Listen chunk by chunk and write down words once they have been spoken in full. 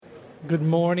Good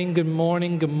morning, good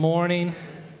morning, good morning.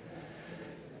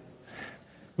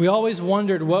 We always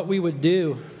wondered what we would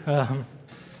do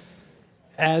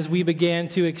as we began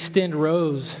to extend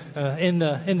rows in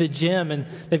the gym, and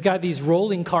they've got these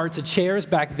rolling carts of chairs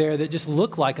back there that just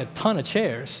look like a ton of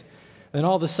chairs. And then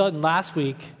all of a sudden last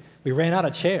week, we ran out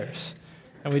of chairs,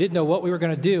 and we didn't know what we were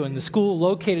going to do, and the school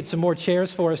located some more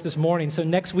chairs for us this morning, so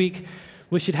next week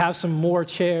we should have some more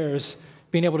chairs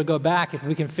being able to go back if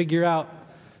we can figure out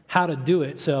how to do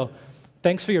it. So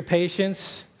thanks for your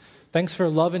patience. Thanks for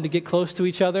loving to get close to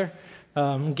each other,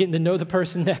 getting to know the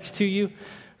person next to you.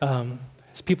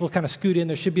 As people kind of scoot in,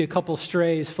 there should be a couple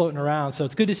strays floating around. So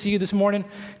it's good to see you this morning.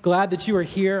 Glad that you are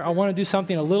here. I want to do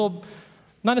something a little,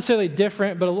 not necessarily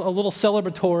different, but a little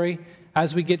celebratory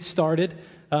as we get started.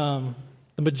 The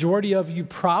majority of you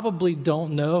probably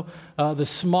don't know. The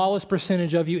smallest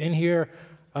percentage of you in here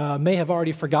may have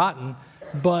already forgotten,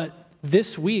 but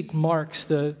this week marks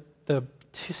the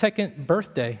second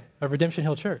birthday of Redemption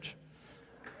Hill Church.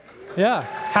 Yeah,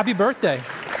 happy birthday.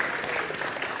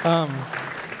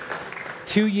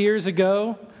 2 years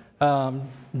ago,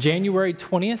 January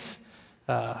 20th,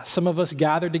 some of us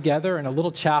gathered together in a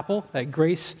little chapel at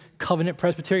Grace Covenant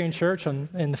Presbyterian Church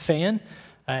in the Fan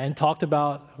and talked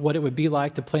about what it would be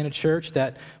like to plant a church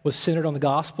that was centered on the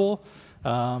gospel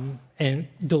and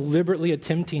deliberately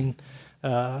attempting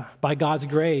by God's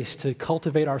grace to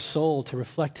cultivate our soul to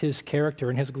reflect His character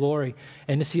and His glory,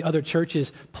 and to see other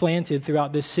churches planted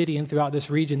throughout this city and throughout this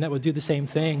region that would do the same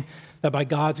thing, that by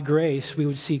God's grace we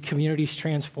would see communities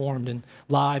transformed and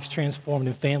lives transformed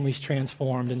and families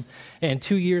transformed. And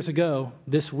 2 years ago,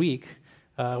 this week,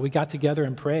 we got together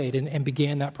and prayed and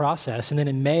began that process. And then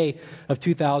in May of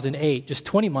 2008, just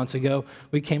 20 months ago,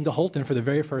 we came to Holton for the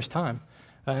very first time.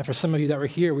 And for some of you that were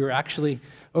here, we were actually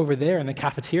over there in the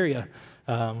cafeteria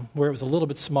where it was a little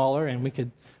bit smaller and we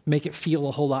could make it feel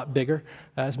a whole lot bigger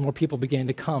as more people began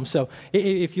to come. So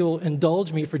if you'll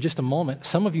indulge me for just a moment,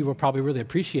 some of you will probably really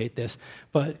appreciate this,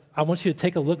 but I want you to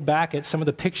take a look back at some of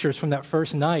the pictures from that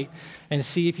first night and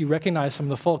see if you recognize some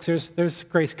of the folks. There's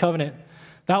Grace Covenant.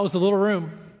 That was the little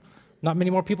room. Not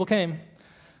many more people came.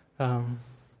 Let's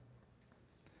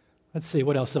see,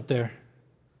 what else up there?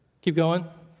 Keep going.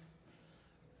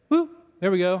 Woo,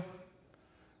 there we go.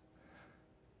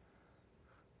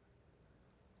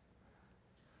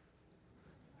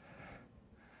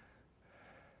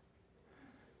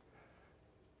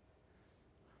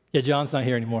 Yeah, John's not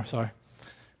here anymore, sorry.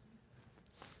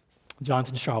 John's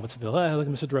in Charlottesville. Hey, look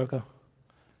at Mr. Droko.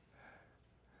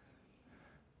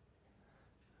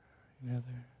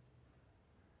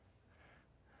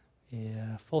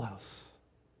 Yeah, Full House.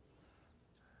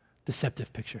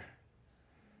 Deceptive picture.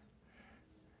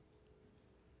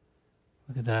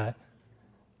 Look at that.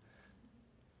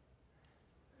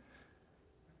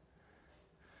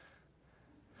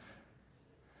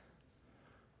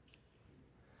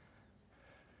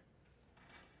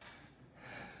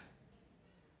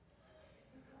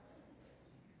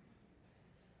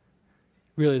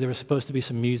 Really, there was supposed to be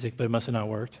some music, but it must have not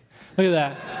worked. Look at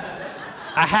that.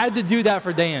 I had to do that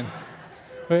for Dan.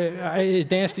 Is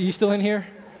Dan, are you still in here?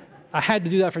 I had to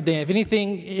do that for Dan. If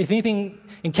anything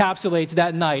encapsulates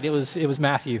that night, it was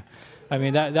Matthew. I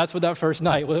mean, that's what that first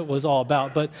night was all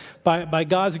about. But by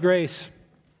God's grace,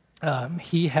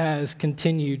 He has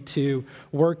continued to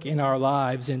work in our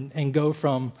lives and go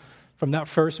from that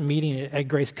first meeting at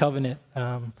Grace Covenant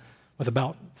with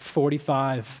about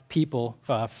 45 people,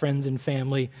 friends and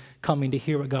family, coming to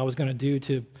hear what God was going to do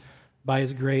to, by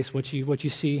His grace, what you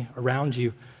see around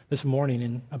you this morning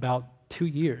in about 2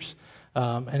 years.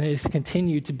 And it has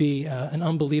continued to be an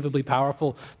unbelievably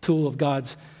powerful tool of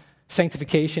God's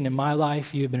sanctification in my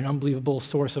life. You have been an unbelievable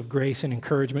source of grace and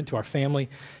encouragement to our family.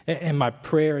 And my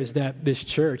prayer is that this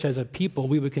church, as a people,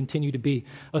 we would continue to be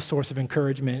a source of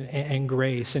encouragement and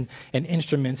grace and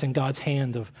instruments in God's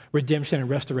hand of redemption and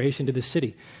restoration to the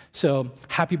city. So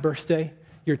happy birthday.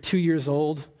 You're 2 years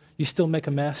old. You still make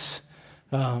a mess.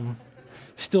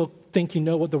 Still think you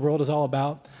know what the world is all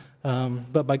about.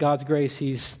 But by God's grace,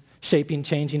 He's shaping,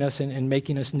 changing us, and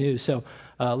making us new. So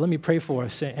let me pray for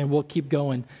us, and we'll keep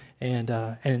going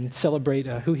and celebrate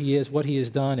who He is, what He has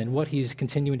done, and what He's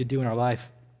continuing to do in our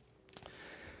life.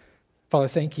 Father,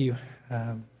 thank You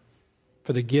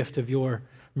for the gift of Your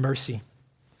mercy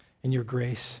and Your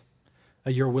grace,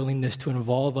 Your willingness to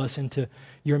involve us into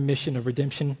Your mission of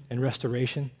redemption and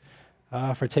restoration,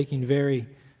 for taking very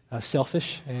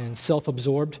selfish and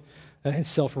self-absorbed and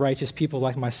self-righteous people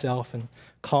like myself and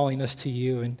calling us to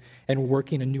You and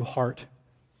working a new heart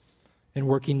and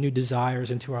working new desires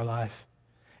into our life,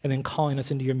 and then calling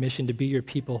us into Your mission to be Your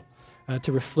people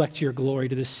to reflect your glory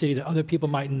to this city, that other people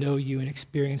might know you and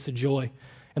experience the joy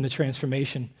and the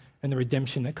transformation and the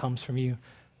redemption that comes from you.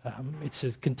 It's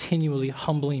a continually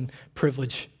humbling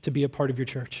privilege to be a part of your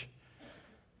church,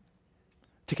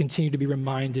 to continue to be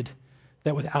reminded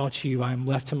that without you, I am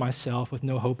left to myself with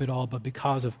no hope at all, but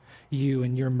because of you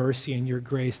and your mercy and your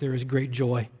grace, there is great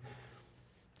joy,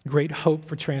 great hope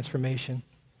for transformation,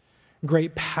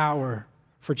 great power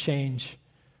for change,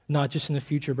 not just in the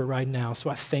future, but right now. So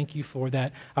I thank you for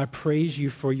that. I praise you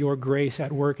for your grace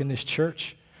at work in this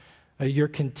church, your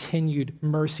continued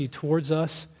mercy towards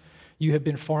us. You have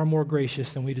been far more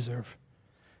gracious than we deserve,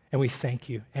 and we thank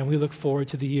you, and we look forward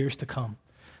to the years to come.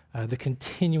 The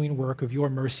continuing work of your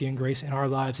mercy and grace in our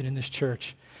lives and in this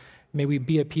church. May we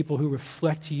be a people who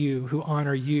reflect you, who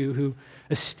honor you, who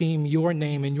esteem your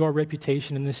name and your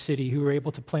reputation in this city, who are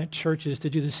able to plant churches to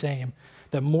do the same,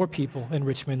 that more people in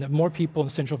Richmond, that more people in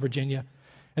Central Virginia,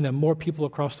 and that more people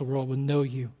across the world would know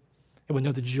you and would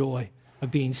know the joy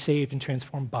of being saved and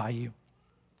transformed by you.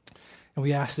 And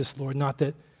we ask this, Lord, not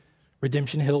that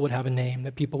Redemption Hill would have a name,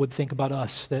 that people would think about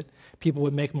us, that people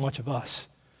would make much of us,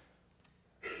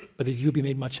 but that you would be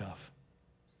made much of,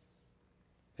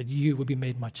 that you would be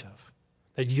made much of,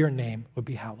 that your name would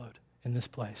be hallowed in this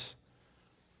place.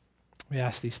 We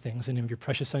ask these things in the name of your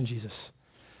precious Son, Jesus.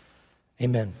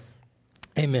 Amen.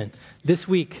 Amen. This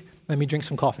week, let me drink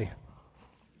some coffee.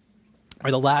 Or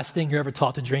the last thing you're ever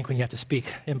taught to drink when you have to speak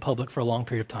in public for a long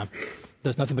period of time.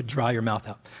 Does nothing but dry your mouth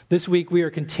out. This week, we are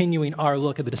continuing our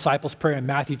look at the disciples' prayer in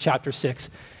Matthew chapter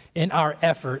 6. In our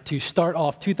effort to start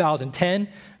off 2010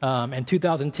 and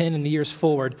 2010 and the years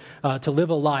forward to live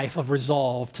a life of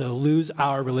resolve to lose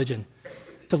our religion,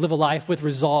 to live a life with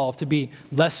resolve to be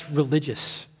less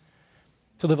religious,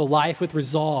 to live a life with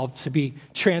resolve to be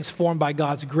transformed by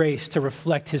God's grace to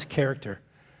reflect his character.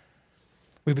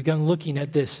 We've begun looking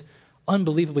at this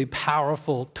unbelievably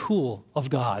powerful tool of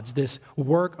God's, this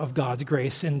work of God's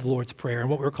grace in the Lord's Prayer and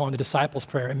what we're calling the disciples'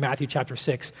 prayer in Matthew chapter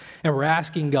 6. And we're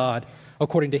asking God,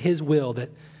 according to his will, that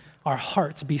our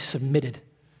hearts be submitted.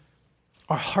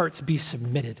 Our hearts be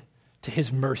submitted to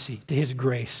his mercy, to his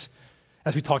grace.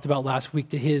 As we talked about last week,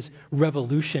 to his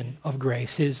revolution of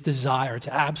grace, his desire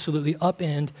to absolutely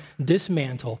upend,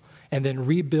 dismantle, and then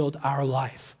rebuild our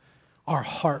life, our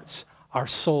hearts, our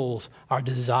souls, our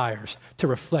desires to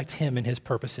reflect him and his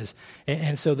purposes.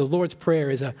 And so the Lord's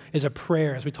Prayer is a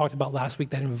prayer, as we talked about last week,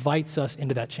 that invites us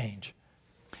into that change.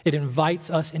 It invites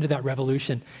us into that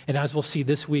revolution. And as we'll see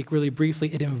this week, really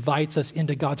briefly, it invites us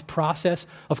into God's process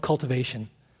of cultivation.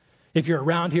 If you're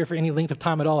around here for any length of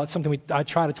time at all, it's something I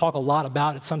try to talk a lot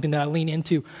about. It's something that I lean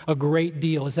into a great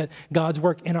deal, is that God's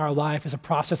work in our life is a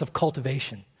process of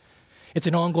cultivation. It's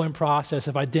an ongoing process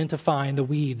of identifying the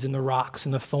weeds and the rocks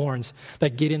and the thorns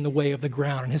that get in the way of the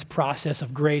ground, and his process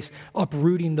of grace,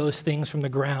 uprooting those things from the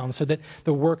ground so that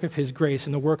the work of his grace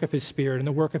and the work of his Spirit and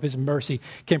the work of his mercy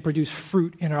can produce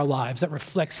fruit in our lives that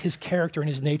reflects his character and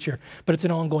his nature. But it's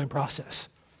an ongoing process.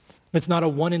 It's not a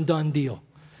one and done deal.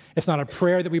 It's not a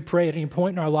prayer that we pray at any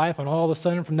point in our life, and all of a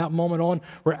sudden from that moment on,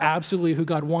 we're absolutely who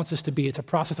God wants us to be. It's a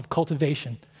process of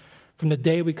cultivation. From the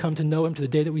day we come to know him to the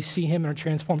day that we see him and are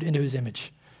transformed into his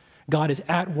image. God is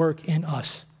at work in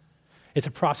us. It's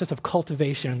a process of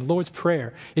cultivation. And the Lord's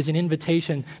Prayer is an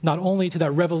invitation not only to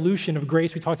that revolution of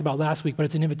grace we talked about last week, but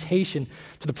it's an invitation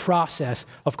to the process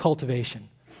of cultivation.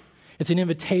 It's an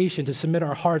invitation to submit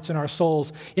our hearts and our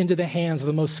souls into the hands of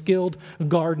the most skilled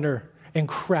gardener and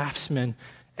craftsman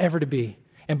ever to be.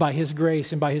 And by his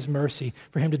grace and by his mercy,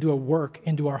 for him to do a work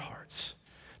into our hearts.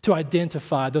 To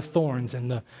identify the thorns and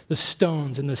the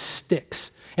stones and the sticks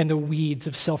and the weeds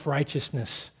of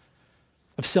self-righteousness,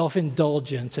 of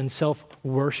self-indulgence and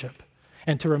self-worship,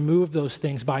 and to remove those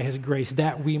things by his grace,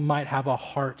 that we might have a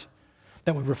heart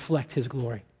that would reflect his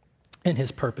glory and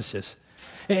his purposes.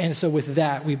 And so with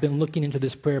that, we've been looking into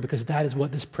this prayer because that is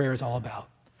what this prayer is all about.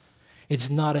 It's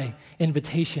not an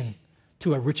invitation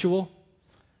to a ritual.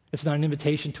 It's not an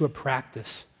invitation to a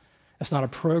practice. It's not a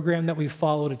program that we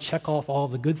follow to check off all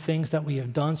of the good things that we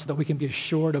have done so that we can be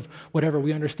assured of whatever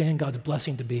we understand God's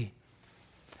blessing to be.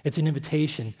 It's an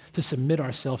invitation to submit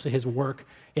ourselves to his work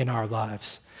in our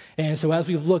lives. And so as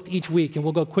we've looked each week, and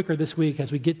we'll go quicker this week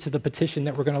as we get to the petition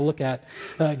that we're going to look at,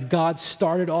 God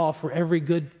started off where every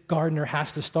good gardener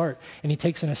has to start, and he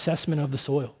takes an assessment of the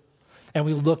soil. And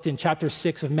we looked in chapter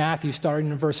 6 of Matthew,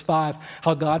 starting in verse 5,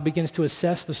 how God begins to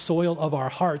assess the soil of our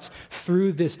hearts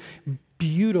through this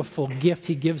beautiful gift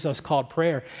he gives us called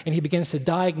prayer. And he begins to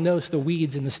diagnose the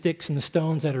weeds and the sticks and the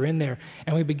stones that are in there.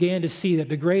 And we began to see that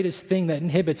the greatest thing that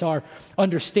inhibits our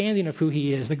understanding of who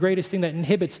he is, the greatest thing that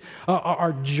inhibits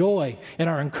our joy and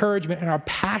our encouragement and our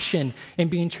passion in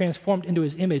being transformed into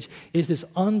his image is this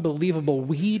unbelievable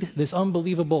weed, this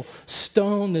unbelievable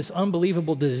stone, this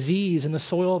unbelievable disease in the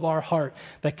soil of our heart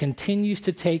that continues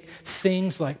to take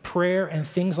things like prayer and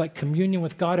things like communion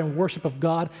with God and worship of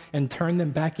God and turn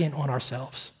them back in on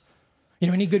ourselves. You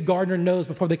know, any good gardener knows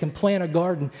before they can plant a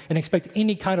garden and expect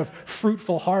any kind of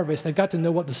fruitful harvest, they've got to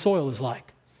know what the soil is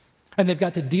like. And they've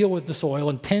got to deal with the soil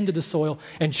and tend to the soil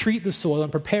and treat the soil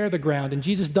and prepare the ground. And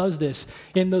Jesus does this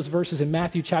in those verses in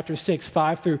Matthew chapter 6,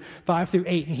 5 through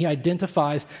 8. And he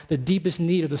identifies the deepest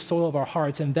need of the soil of our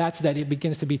hearts. And that's that it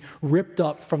begins to be ripped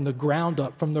up from the ground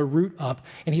up, from the root up.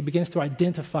 And he begins to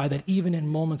identify that even in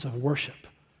moments of worship,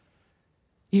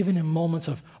 even in moments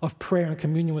of prayer and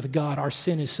communion with God, our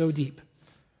sin is so deep.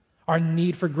 Our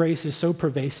need for grace is so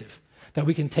pervasive that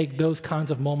we can take those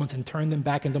kinds of moments and turn them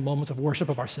back into moments of worship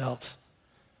of ourselves.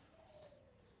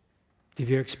 Have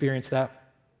you ever experienced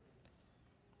that?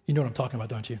 You know what I'm talking about,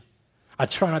 don't you? I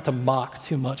try not to mock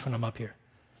too much when I'm up here.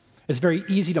 It's very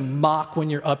easy to mock when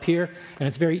you're up here, and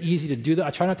it's very easy to do that.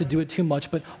 I try not to do it too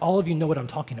much, but all of you know what I'm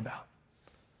talking about.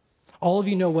 All of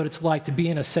you know what it's like to be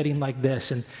in a setting like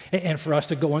this and for us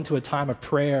to go into a time of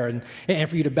prayer and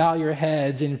for you to bow your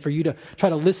heads and for you to try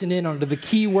to listen in on the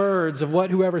key words of what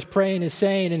whoever's praying is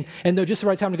saying and know just the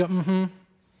right time to go,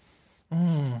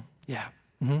 yeah,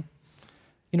 You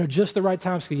know, just the right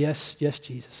time to go, yes,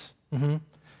 Jesus,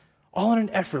 All in an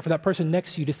effort for that person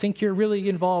next to you to think you're really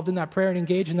involved in that prayer and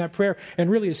engaged in that prayer and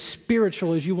really as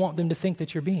spiritual as you want them to think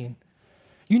that you're being.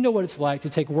 You know what it's like to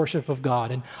take worship of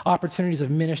God and opportunities of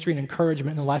ministry and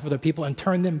encouragement in the life of other people and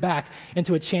turn them back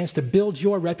into a chance to build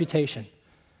your reputation,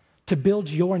 to build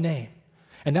your name.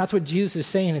 And that's what Jesus is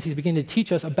saying as he's beginning to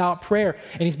teach us about prayer,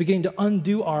 and he's beginning to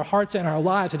undo our hearts and our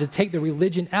lives and to take the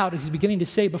religion out, as he's beginning to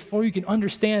say, before you can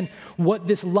understand what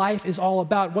this life is all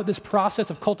about, what this process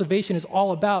of cultivation is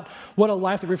all about, what a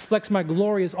life that reflects my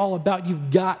glory is all about, you've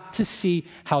got to see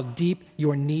how deep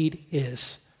your need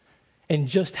is. And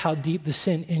just how deep the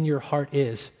sin in your heart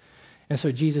is. And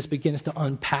so Jesus begins to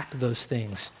unpack those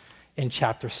things in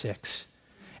chapter 6.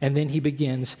 And then he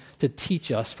begins to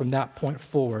teach us from that point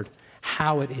forward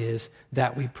how it is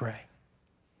that we pray.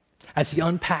 As he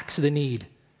unpacks the need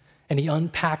and he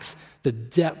unpacks the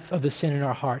depth of the sin in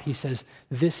our heart, he says,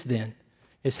 this then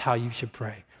is how you should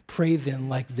pray. Pray then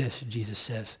like this, Jesus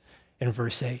says in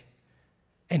verse 8.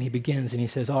 And he begins and he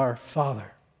says, our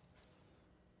Father,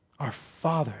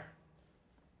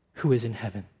 who is in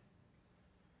heaven.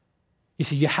 You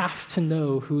see, you have to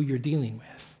know who you're dealing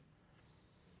with.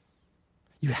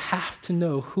 You have to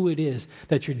know who it is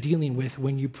that you're dealing with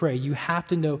when you pray. You have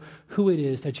to know who it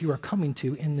is that you are coming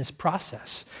to in this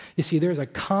process. You see, there's a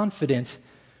confidence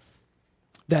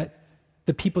that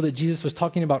the people that Jesus was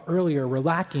talking about earlier were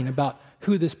lacking about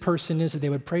who this person is that they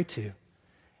would pray to.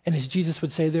 And as Jesus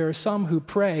would say, there are some who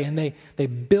pray and they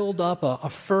build up a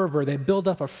fervor, they build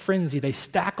up a frenzy, they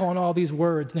stack on all these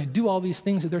words, and they do all these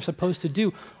things that they're supposed to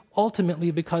do, ultimately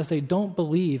because they don't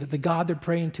believe that the God they're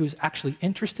praying to is actually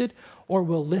interested or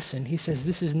will listen. He says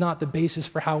this is not the basis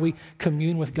for how we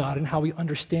commune with God and how we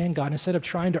understand God. Instead of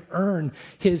trying to earn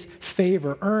his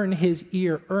favor, earn his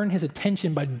ear, earn his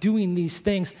attention by doing these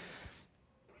things,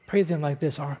 pray then like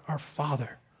this, our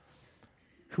Father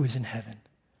who is in heaven.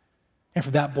 And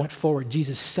from that point forward,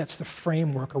 Jesus sets the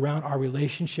framework around our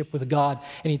relationship with God,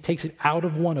 and he takes it out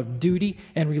of one of duty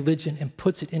and religion and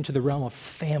puts it into the realm of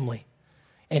family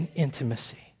and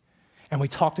intimacy. And we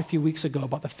talked a few weeks ago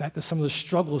about the fact that some of the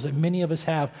struggles that many of us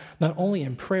have, not only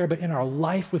in prayer, but in our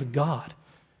life with God,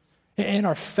 in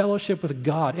our fellowship with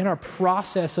God, in our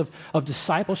process of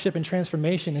discipleship and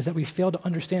transformation, is that we fail to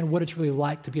understand what it's really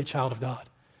like to be a child of God.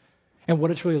 And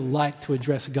what it's really like to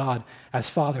address God as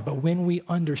Father. But when we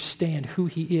understand who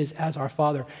he is as our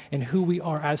Father and who we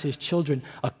are as his children,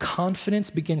 a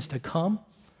confidence begins to come,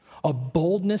 a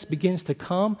boldness begins to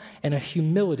come, and a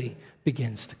humility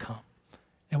begins to come.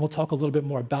 And we'll talk a little bit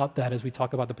more about that as we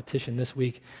talk about the petition this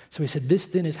week. So he said, this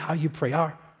then is how you pray,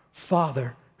 our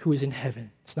Father who is in heaven.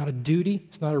 It's not a duty,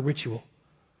 it's not a ritual.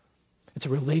 It's a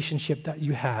relationship that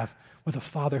you have with a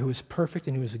Father who is perfect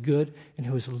and who is good and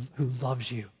who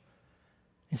loves you.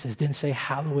 He says, then say,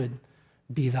 hallowed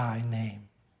be thy name.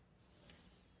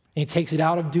 And he takes it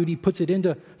out of duty, puts it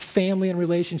into family and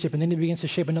relationship, and then he begins to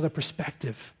shape another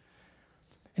perspective.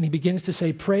 And he begins to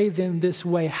say, pray then this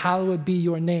way, hallowed be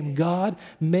your name. God,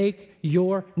 make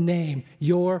your name,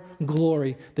 your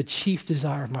glory, the chief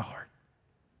desire of my heart.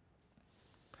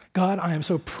 God, I am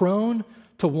so prone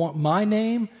to want my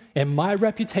name and my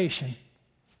reputation.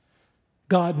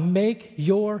 God, make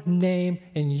your name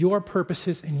and your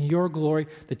purposes and your glory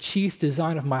the chief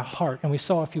design of my heart. And we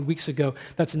saw a few weeks ago,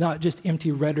 that's not just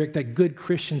empty rhetoric that good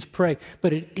Christians pray,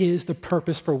 but it is the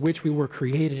purpose for which we were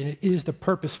created. And it is the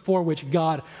purpose for which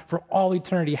God, for all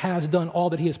eternity, has done all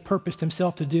that he has purposed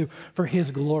himself to do for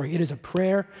his glory. It is a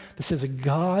prayer that says,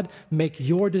 God, make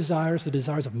your desires the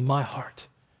desires of my heart.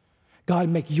 God,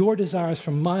 make your desires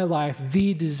from my life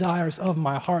the desires of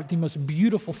my heart, the most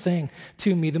beautiful thing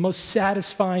to me, the most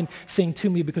satisfying thing to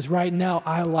me, because right now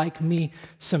I like me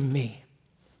some me.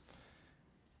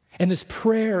 And this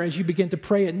prayer, as you begin to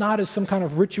pray it, not as some kind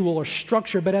of ritual or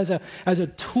structure, but as a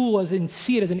tool,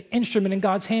 see it as an instrument in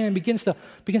God's hand, begins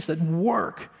to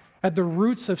work at the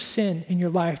roots of sin in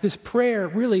your life. This prayer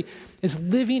really is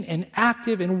living and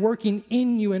active and working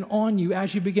in you and on you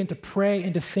as you begin to pray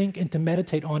and to think and to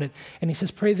meditate on it. And he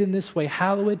says, pray then this way,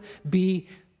 hallowed be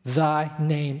thy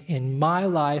name in my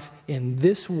life, in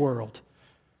this world.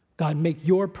 God, make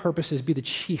your purposes be the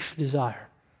chief desire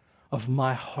of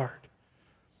my heart,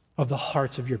 of the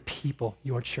hearts of your people,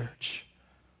 your church.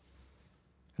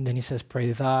 And then he says,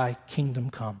 pray thy kingdom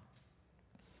come,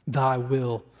 thy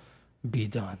will be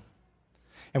done.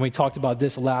 And we talked about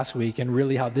this last week and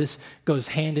really how this goes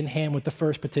hand in hand with the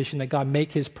first petition, that God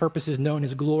make his purposes known,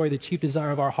 his glory, the chief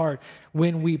desire of our heart.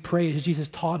 When we pray, as Jesus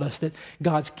taught us, that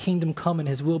God's kingdom come and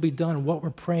his will be done, what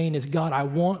we're praying is, God, I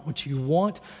want what you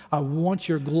want. I want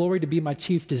your glory to be my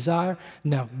chief desire.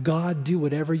 Now, God, do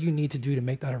whatever you need to do to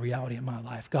make that a reality in my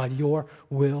life. God, your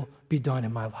will be done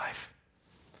in my life.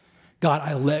 God,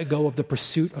 I let go of the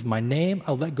pursuit of my name.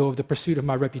 I let go of the pursuit of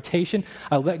my reputation.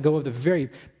 I let go of the very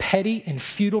petty and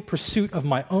futile pursuit of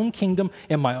my own kingdom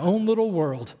and my own little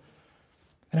world.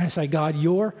 And I say, God,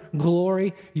 your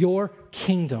glory, your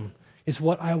kingdom is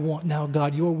what I want. Now,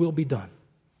 God, your will be done.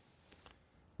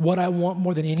 What I want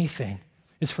more than anything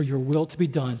is for your will to be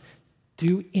done.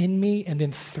 Do in me and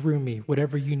then through me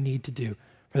whatever you need to do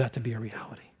for that to be a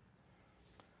reality.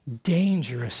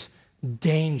 Dangerous,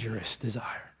 dangerous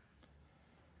desire.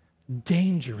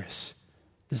 Dangerous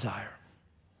desire.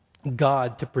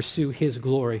 God, to pursue his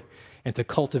glory and to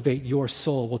cultivate your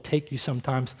soul, will take you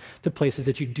sometimes to places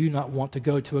that you do not want to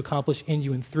go, to accomplish in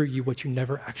you and through you what you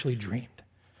never actually dreamed.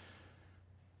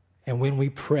 And when we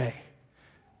pray,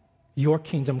 your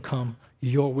kingdom come,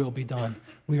 your will be done,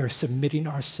 we are submitting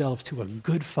ourselves to a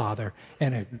good Father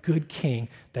and a good King,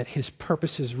 that his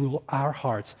purposes rule our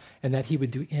hearts and that he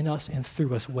would do in us and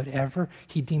through us whatever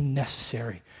he deemed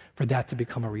necessary for that to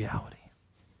become a reality.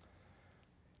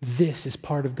 This is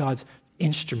part of God's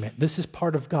instrument. This is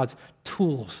part of God's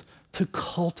tools to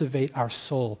cultivate our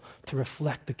soul to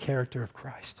reflect the character of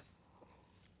Christ.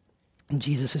 And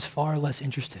Jesus is far less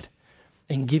interested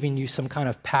in giving you some kind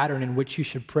of pattern in which you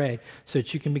should pray so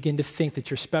that you can begin to think that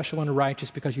you're special and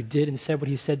righteous because you did and said what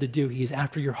he said to do. He is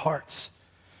after your hearts.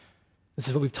 This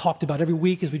is what we've talked about every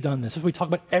week as we've done this. This is what we talk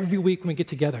about every week when we get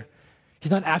together.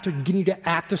 He's not after getting you to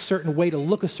act a certain way, to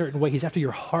look a certain way. He's after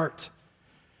your heart.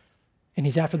 And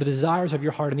he's after the desires of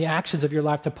your heart and the actions of your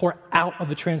life to pour out of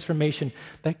the transformation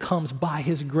that comes by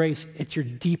his grace at your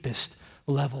deepest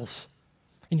levels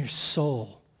in your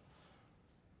soul.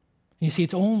 And you see,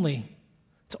 it's only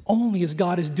as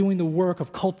God is doing the work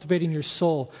of cultivating your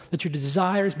soul that your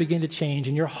desires begin to change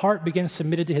and your heart begins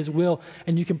submitted to his will,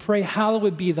 and you can pray,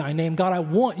 hallowed be thy name. God, I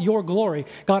want your glory.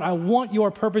 God, I want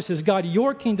your purposes. God,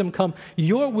 your kingdom come,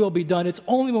 your will be done. It's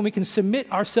only when we can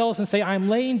submit ourselves and say, I'm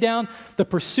laying down the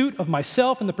pursuit of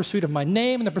myself and the pursuit of my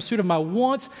name and the pursuit of my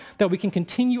wants, that we can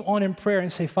continue on in prayer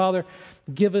and say, Father,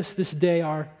 give us this day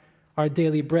our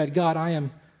daily bread. God, I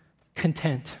am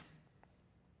content.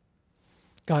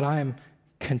 God, I am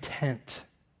content.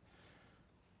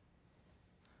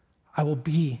 I will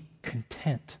be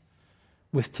content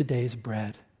with today's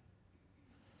bread.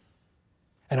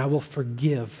 And I will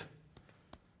forgive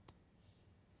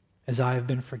as I have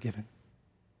been forgiven.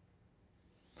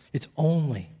 It's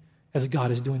only as God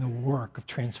is doing the work of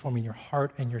transforming your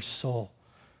heart and your soul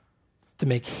to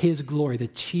make his glory the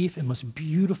chief and most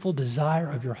beautiful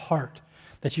desire of your heart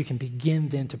that you can begin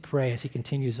then to pray as he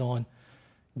continues on,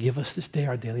 give us this day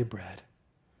our daily bread.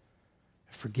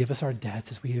 Forgive us our debts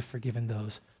as we have forgiven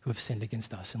those who have sinned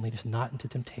against us, and lead us not into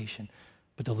temptation,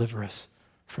 but deliver us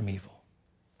from evil.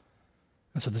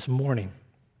 And so this morning,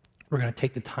 we're going to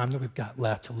take the time that we've got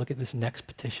left to look at this next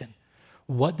petition.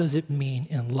 What does it mean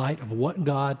in light of what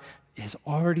God has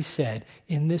already said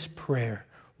in this prayer?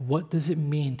 What does it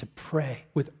mean to pray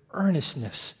with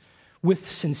earnestness,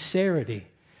 with sincerity,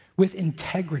 with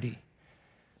integrity?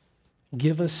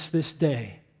 Give us this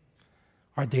day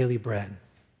our daily bread.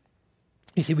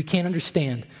 You see, we can't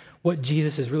understand what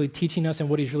Jesus is really teaching us and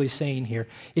what he's really saying here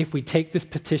if we take this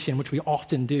petition, which we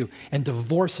often do, and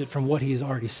divorce it from what he has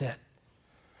already said.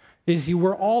 You see,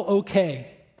 we're all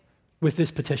okay with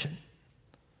this petition.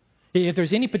 If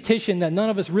there's any petition that none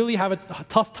of us really have a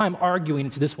tough time arguing,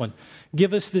 it's this one.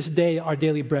 Give us this day our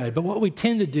daily bread. But what we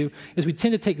tend to do is we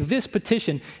tend to take this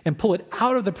petition and pull it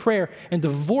out of the prayer and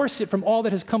divorce it from all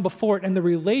that has come before it and the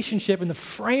relationship and the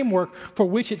framework for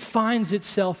which it finds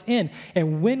itself in.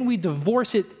 And when we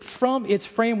divorce it from its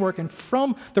framework and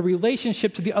from the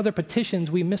relationship to the other petitions,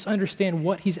 we misunderstand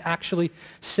what he's actually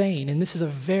saying. And this is a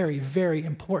very, very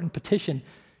important petition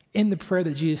in the prayer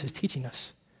that Jesus is teaching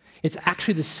us. It's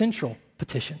actually the central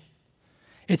petition.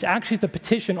 It's actually the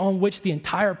petition on which the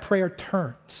entire prayer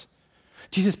turns.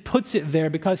 Jesus puts it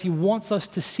there because he wants us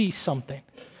to see something.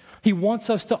 He wants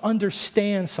us to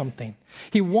understand something.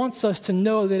 He wants us to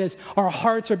know that as our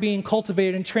hearts are being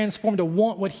cultivated and transformed to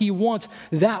want what he wants,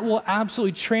 that will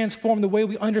absolutely transform the way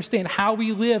we understand how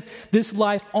we live this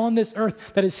life on this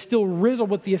earth that is still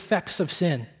riddled with the effects of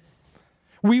sin.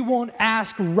 We won't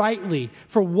ask rightly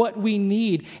for what we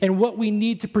need and what we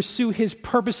need to pursue his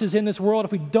purposes in this world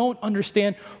if we don't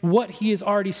understand what he has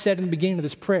already said in the beginning of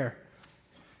this prayer.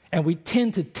 And we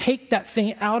tend to take that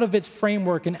thing out of its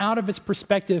framework and out of its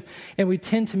perspective, and we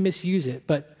tend to misuse it.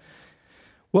 But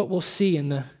what we'll see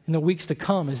in the weeks to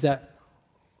come is that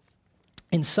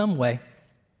in some way,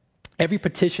 every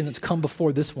petition that's come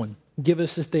before this one, give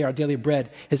us this day our daily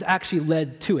bread, has actually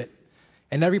led to it.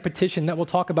 And every petition that we'll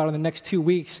talk about in the next 2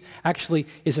 weeks actually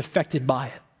is affected by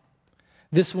it.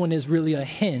 This one is really a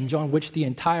hinge on which the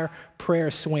entire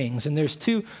prayer swings. And there's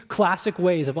two classic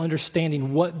ways of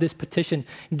understanding what this petition,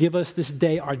 give us this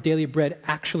day our daily bread,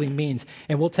 actually means.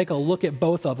 And we'll take a look at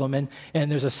both of them. And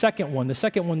there's a second one. The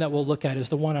second one that we'll look at is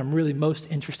the one I'm really most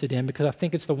interested in because I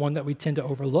think it's the one that we tend to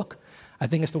overlook. I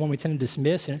think it's the one we tend to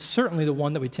dismiss. And it's certainly the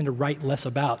one that we tend to write less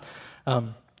about.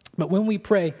 But when we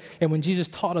pray, and when Jesus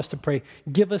taught us to pray,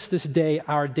 give us this day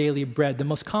our daily bread, the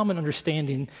most common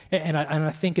understanding, and I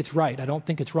think it's right, I don't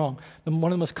think it's wrong,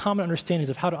 one of the most common understandings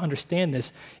of how to understand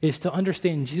this is to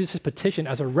understand Jesus' petition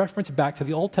as a reference back to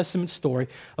the Old Testament story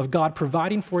of God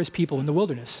providing for his people in the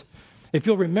wilderness. If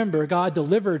you'll remember, God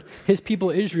delivered his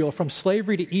people Israel from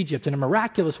slavery to Egypt in a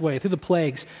miraculous way through the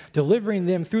plagues, delivering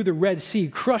them through the Red Sea,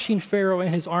 crushing Pharaoh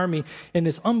and his army in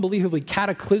this unbelievably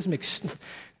cataclysmic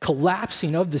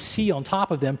collapsing of the sea on top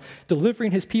of them,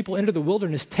 delivering his people into the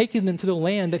wilderness, taking them to the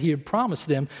land that he had promised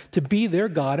them to be their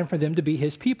God and for them to be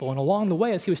his people. And along the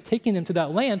way, as he was taking them to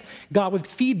that land, God would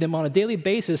feed them on a daily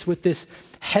basis with this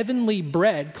heavenly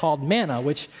bread called manna,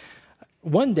 which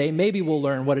one day maybe we'll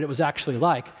learn what it was actually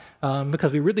like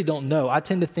because we really don't know. I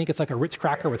tend to think it's like a Ritz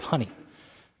cracker with honey.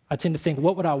 I tend to think,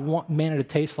 what would I want manna to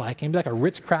taste like? And it'd be like a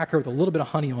Ritz cracker with a little bit of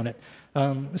honey on it.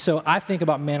 So I think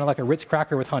about manna like a Ritz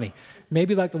cracker with honey.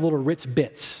 Maybe like the little Ritz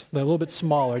bits. They're a little bit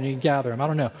smaller and you can gather them. I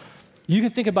don't know. You can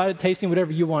think about it tasting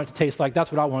whatever you want it to taste like.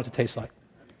 That's what I want it to taste like.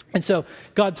 And so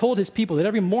God told his people that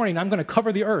every morning I'm going to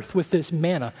cover the earth with this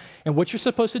manna. And what you're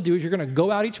supposed to do is you're going to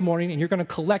go out each morning and you're going to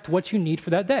collect what you need for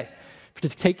that day, to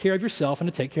take care of yourself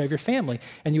and to take care of your family.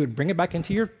 And you would bring it back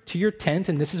into your tent,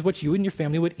 and this is what you and your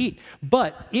family would eat.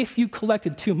 But if you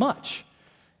collected too much,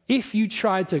 if you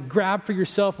tried to grab for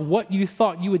yourself what you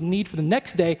thought you would need for the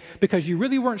next day because you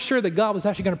really weren't sure that God was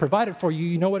actually going to provide it for you,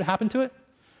 you know what happened to it?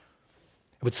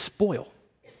 It would spoil.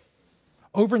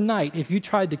 Overnight, if you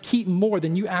tried to keep more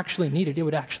than you actually needed, it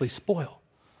would actually spoil.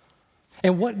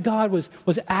 And what God was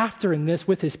after in this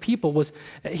with his people was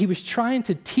he was trying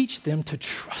to teach them to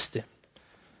trust him.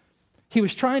 He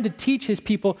was trying to teach his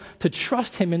people to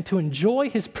trust him and to enjoy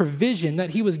his provision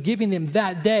that he was giving them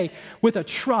that day with a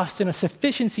trust and a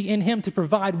sufficiency in him to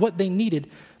provide what they needed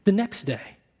the next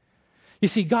day. You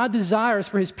see, God desires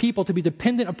for his people to be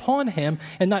dependent upon him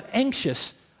and not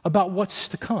anxious about what's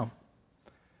to come.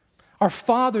 Our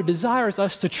Father desires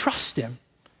us to trust him,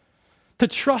 to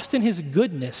trust in his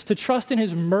goodness, to trust in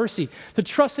his mercy, to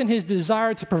trust in his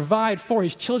desire to provide for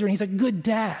his children. He's a good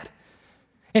dad.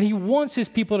 And he wants his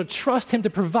people to trust him to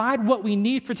provide what we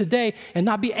need for today and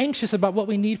not be anxious about what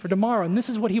we need for tomorrow. And this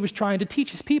is what he was trying to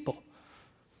teach his people.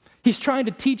 He's trying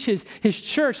to teach his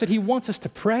church that he wants us to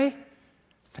pray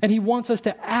and he wants us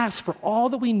to ask for all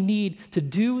that we need to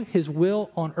do his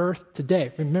will on earth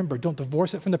today. Remember, don't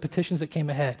divorce it from the petitions that came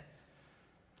ahead.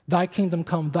 Thy kingdom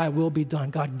come, thy will be done.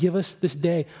 God, give us this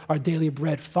day our daily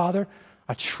bread. Father,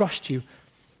 I trust you.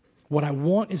 What I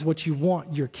want is what you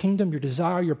want, your kingdom, your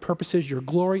desire, your purposes, your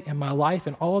glory in my life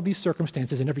and all of these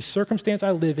circumstances, in every circumstance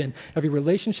I live in, every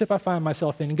relationship I find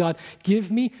myself in. And God, give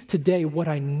me today what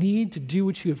I need to do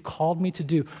what you have called me to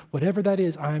do. Whatever that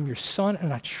is, I am your son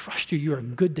and I trust you. You're a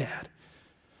good dad.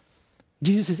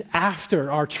 Jesus is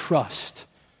after our trust.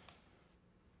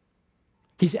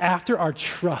 He's after our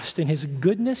trust in his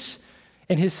goodness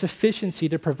and his sufficiency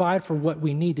to provide for what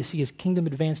we need to see his kingdom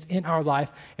advanced in our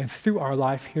life and through our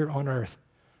life here on earth.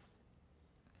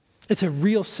 It's a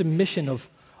real submission of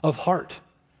heart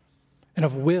and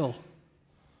of will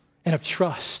and of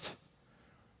trust.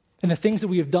 And the things that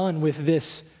we have done with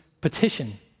this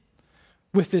petition,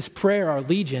 with this prayer, our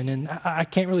legion, and I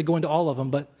can't really go into all of them,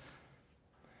 but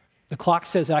the clock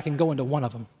says that I can go into one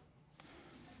of them.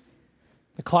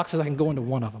 The clock says I can go into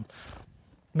one of them.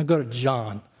 I'm going to go to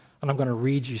John, and I'm going to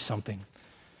read you something.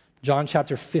 John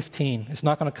chapter 15. It's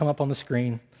not going to come up on the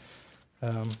screen,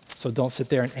 so don't sit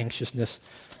there in anxiousness.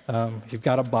 If you've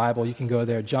got a Bible, you can go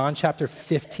there. John chapter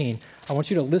 15. I want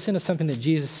you to listen to something that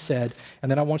Jesus said,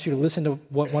 and then I want you to listen to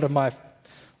what one of my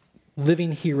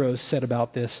living heroes said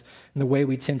about this and the way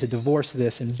we tend to divorce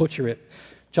this and butcher it.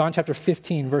 John chapter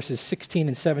 15, verses 16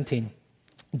 and 17.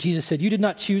 Jesus said, "You did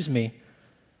not choose me,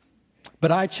 but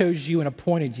I chose you and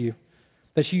appointed you,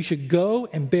 that you should go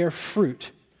and bear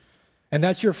fruit, and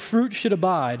that your fruit should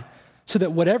abide, so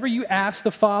that whatever you ask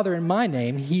the Father in my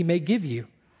name, he may give you.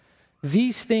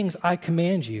 These things I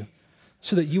command you,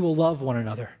 so that you will love one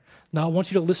another." Now I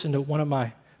want you to listen to one of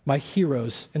my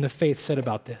heroes in the faith said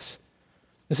about this.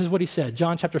 This is what he said.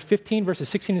 John chapter 15, verses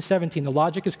 16 and 17. The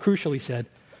logic is crucial, he said.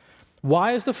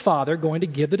 "Why is the Father going to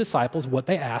give the disciples what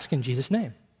they ask in Jesus'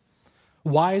 name?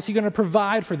 Why is he going to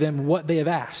provide for them what they have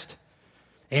asked?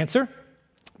 Answer,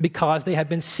 because they have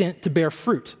been sent to bear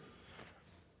fruit.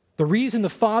 The reason the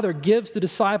Father gives the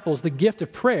disciples the gift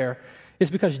of prayer is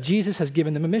because Jesus has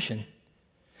given them a mission.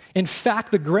 In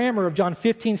fact, the grammar of John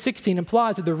 15, 16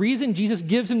 implies that the reason Jesus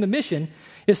gives them the mission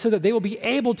is so that they will be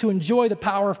able to enjoy the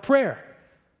power of prayer.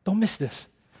 Don't miss this.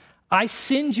 I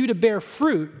send you to bear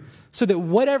fruit so that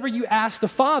whatever you ask the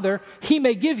Father, he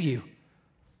may give you.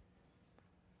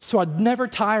 So I'd never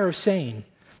tire of saying,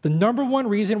 the number one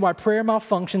reason why prayer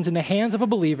malfunctions in the hands of a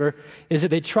believer is that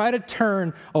they try to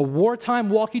turn a wartime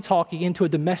walkie-talkie into a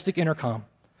domestic intercom.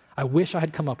 I wish I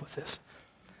had come up with this.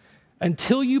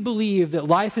 Until you believe that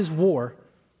life is war,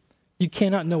 you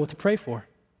cannot know what to pray for.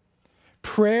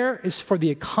 Prayer is for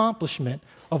the accomplishment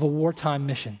of a wartime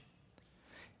mission.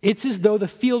 It's as though the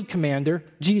field commander,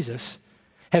 Jesus,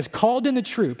 has called in the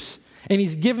troops and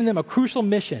he's given them a crucial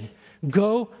mission.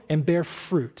 Go and bear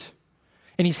fruit.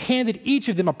 And he's handed each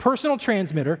of them a personal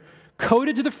transmitter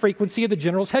coded to the frequency of the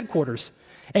general's headquarters.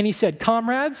 And he said,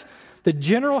 "Comrades, the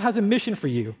general has a mission for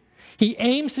you. He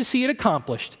aims to see it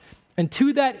accomplished. And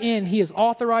to that end, he has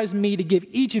authorized me to give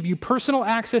each of you personal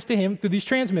access to him through these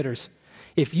transmitters.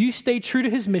 If you stay true to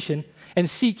his mission and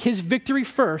seek his victory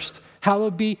first,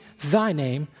 hallowed be thy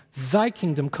name, thy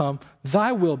kingdom come,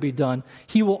 thy will be done,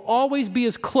 he will always be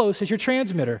as close as your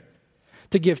transmitter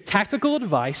to give tactical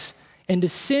advice and to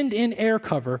send in air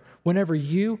cover whenever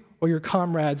you or your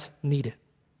comrades need it."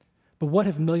 But what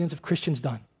have millions of Christians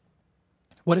done?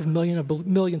 What have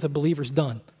millions of believers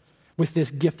done with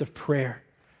this gift of prayer,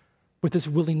 with this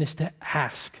willingness to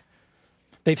ask?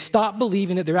 They've stopped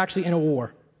believing that they're actually in a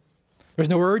war. There's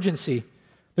no urgency.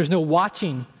 There's no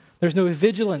watching. There's no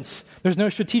vigilance. There's no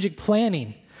strategic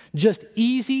planning. Just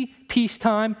easy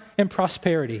peacetime and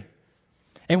prosperity.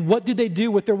 And what do they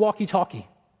do with their walkie-talkie?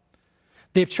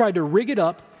 They've tried to rig it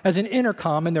up as an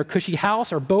intercom in their cushy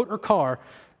house or boat or car,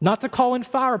 not to call in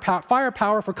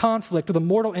firepower for conflict with a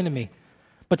mortal enemy,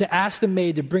 but to ask the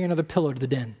maid to bring another pillow to the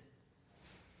den.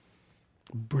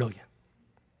 Brilliant.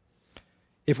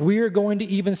 If we are going to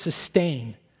even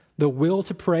sustain the will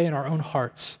to pray in our own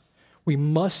hearts, we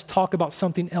must talk about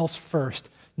something else first,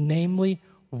 namely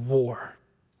war.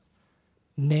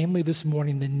 Namely this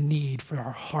morning, the need for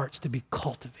our hearts to be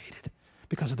cultivated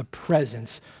because of the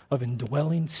presence of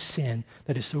indwelling sin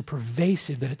that is so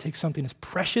pervasive that it takes something as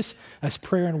precious as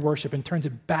prayer and worship and turns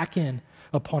it back in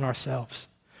upon ourselves.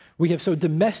 We have so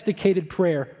domesticated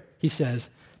prayer, he says,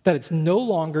 that it's no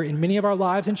longer in many of our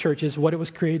lives and churches what it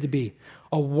was created to be,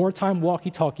 a wartime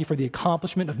walkie-talkie for the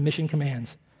accomplishment of mission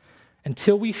commands.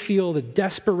 Until we feel the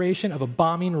desperation of a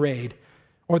bombing raid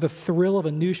or the thrill of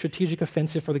a new strategic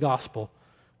offensive for the gospel,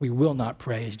 we will not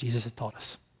pray as Jesus has taught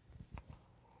us.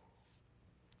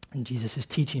 And Jesus is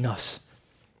teaching us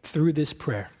through this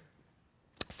prayer,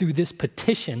 through this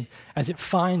petition as it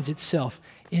finds itself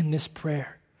in this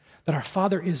prayer, that our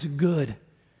Father is good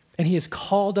and he has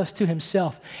called us to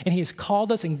himself, and he has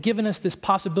called us and given us this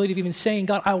possibility of even saying,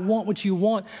 God, I want what you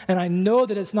want, and I know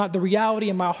that it's not the reality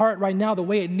in my heart right now the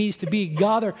way it needs to be.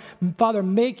 God, Father,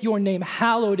 make your name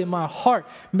hallowed in my heart.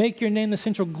 Make your name the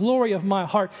central glory of my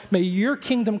heart. May your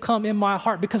kingdom come in my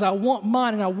heart because I want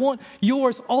mine and I want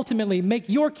yours ultimately. Make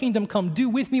your kingdom come. Do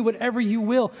with me whatever you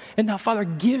will. And now, Father,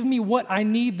 give me what I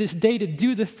need this day to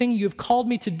do the thing you have called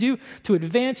me to do to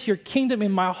advance your kingdom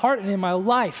in my heart and in my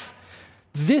life.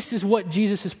 This is what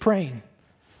Jesus is praying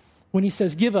when he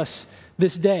says, give us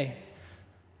this day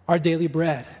our daily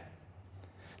bread.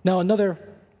 Now, another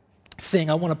thing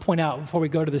I want to point out before we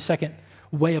go to the second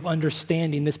way of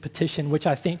understanding this petition, which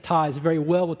I think ties very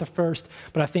well with the first,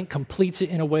 but I think completes it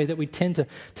in a way that we tend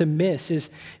to miss,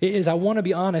 is I want to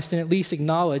be honest and at least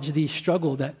acknowledge the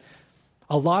struggle that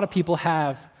a lot of people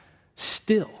have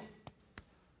still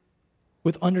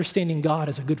with understanding God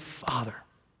as a good father,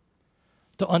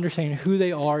 to understanding who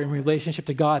they are in relationship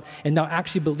to God, and now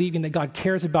actually believing that God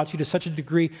cares about you to such a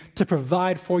degree to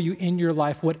provide for you in your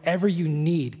life whatever you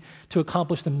need to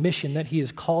accomplish the mission that he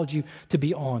has called you to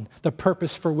be on, the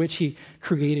purpose for which he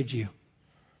created you.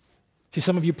 See,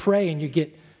 some of you pray and you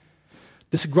get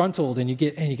disgruntled and you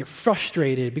get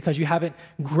frustrated because you haven't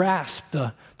grasped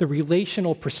the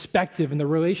relational perspective and the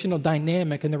relational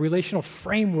dynamic and the relational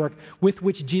framework with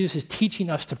which Jesus is teaching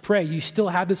us to pray. You still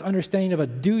have this understanding of a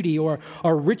duty or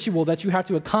a ritual that you have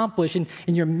to accomplish, and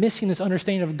you're missing this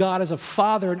understanding of God as a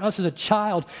father and us as a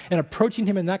child and approaching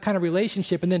him in that kind of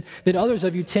relationship. And then others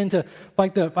of you tend to,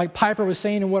 like Piper was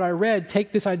saying in what I read,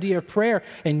 take this idea of prayer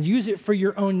and use it for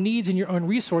your own needs and your own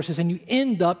resources, and you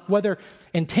end up, whether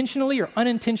intentionally or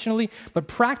unintentionally, but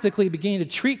practically beginning to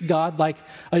treat God like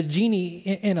a genie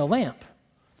in a lamp.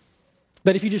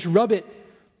 That if you just rub it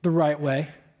the right way,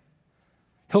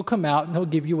 he'll come out and he'll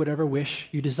give you whatever wish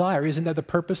you desire. Isn't that the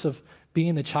purpose of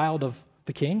being the child of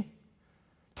the king?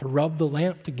 To rub the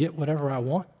lamp to get whatever I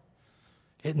want?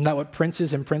 Isn't that what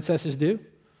princes and princesses do?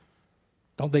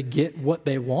 Don't they get what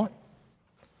they want?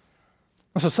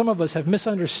 So some of us have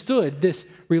misunderstood this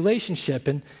relationship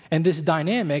and this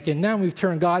dynamic, and now we've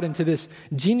turned God into this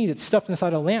genie that's stuffed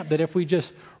inside a lamp that if we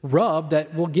just rub,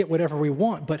 that we'll get whatever we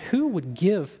want. But who would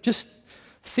give, just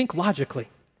think logically,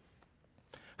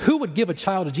 who would give a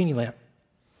child a genie lamp?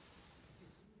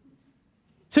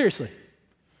 Seriously.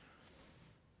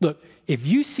 Look, if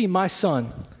you see my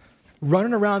son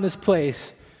running around this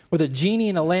place with a genie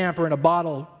in a lamp or in a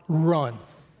bottle, run.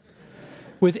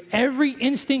 With every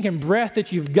instinct and breath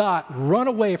that you've got, run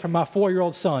away from my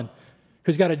 4-year-old son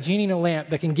who's got a genie in a lamp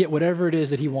that can get whatever it is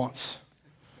that he wants.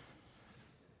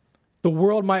 The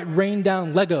world might rain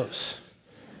down Legos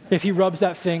if he rubs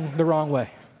that thing the wrong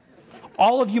way.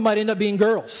 All of you might end up being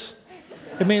girls.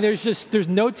 I mean, there's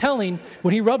no telling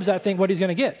when he rubs that thing what he's going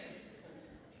to get.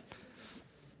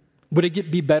 Would it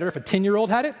be better if a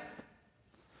 10-year-old had it?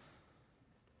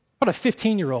 What a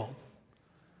 15-year-old?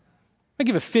 I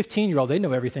give a 15-year-old, they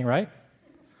know everything, right?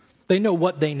 They know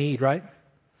what they need, right?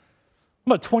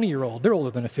 What about a 20-year-old? They're older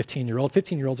than a 15-year-old.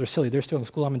 15-year-olds are silly. They're still in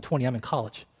school. I'm in 20. I'm in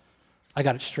college. I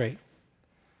got it straight.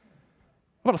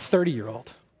 What about a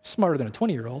 30-year-old? Smarter than a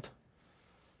 20-year-old.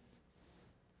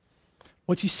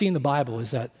 What you see in the Bible is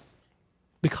that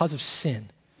because of sin,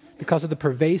 because of the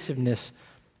pervasiveness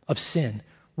of sin,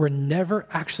 we're never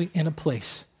actually in a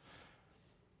place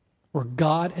where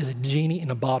God as a genie in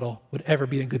a bottle would ever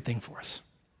be a good thing for us.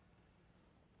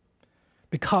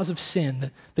 Because of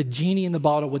sin, the genie in the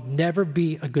bottle would never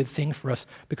be a good thing for us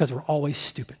because we're always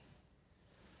stupid.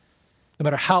 No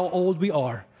matter how old we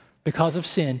are, because of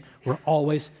sin, we're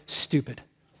always stupid.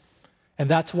 And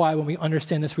that's why when we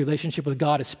understand this relationship with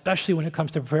God, especially when it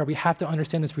comes to prayer, we have to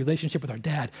understand this relationship with our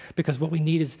dad, because what we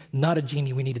need is not a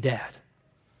genie, we need a dad.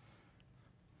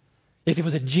 If it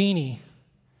was a genie,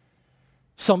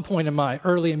 some point in my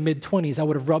early and mid-20s, I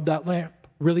would have rubbed that lamp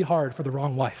really hard for the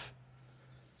wrong wife.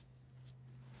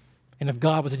 And if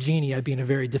God was a genie, I'd be in a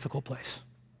very difficult place.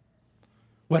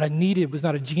 What I needed was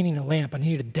not a genie in a lamp. I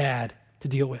needed a dad to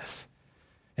deal with.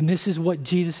 And this is what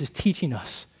Jesus is teaching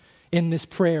us in this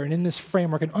prayer and in this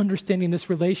framework and understanding this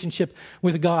relationship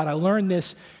with God. I learned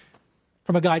this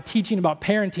from a guy teaching about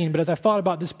parenting, but as I thought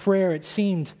about this prayer, it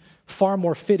seemed far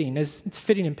more fitting, as it's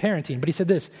fitting in parenting. But he said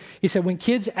this, he said, when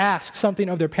kids ask something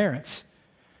of their parents,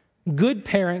 good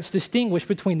parents distinguish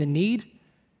between the need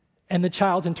and the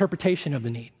child's interpretation of the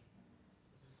need.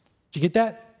 Did you get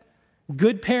that?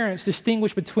 Good parents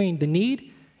distinguish between the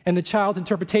need and the child's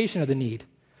interpretation of the need.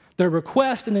 Their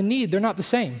request and the need, they're not the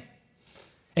same.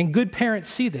 And good parents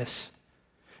see this.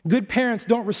 Good parents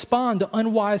don't respond to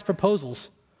unwise proposals,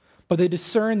 but they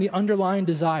discern the underlying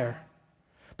desire.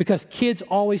 because kids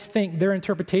always think their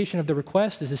interpretation of the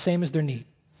request is the same as their need.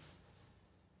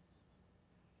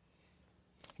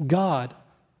 God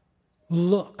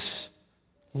looks,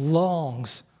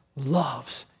 longs,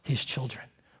 loves his children,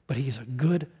 but he is a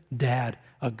good dad,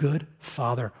 a good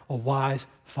father, a wise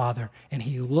father, and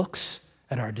he looks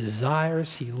at our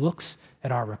desires, he looks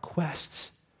at our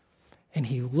requests, and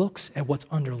he looks at what's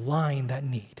underlying that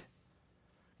need.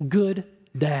 Good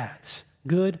dads,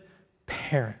 good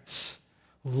parents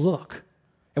look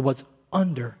at what's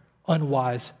under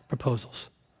unwise proposals.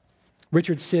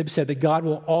 Richard Sibbs said that God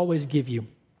will always give you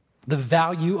the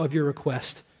value of your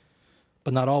request,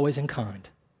 but not always in kind.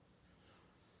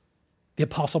 The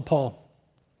Apostle Paul,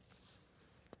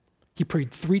 he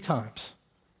prayed 3 times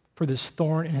for this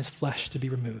thorn in his flesh to be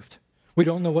removed. We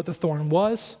don't know what the thorn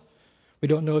was. We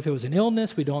don't know if it was an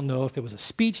illness. We don't know if it was a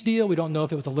speech deal. We don't know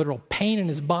if it was a literal pain in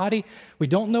his body. We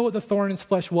don't know what the thorn in his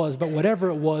flesh was, but whatever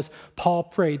it was, Paul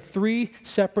prayed 3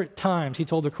 separate times, he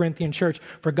told the Corinthian church,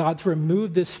 for God to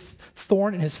remove this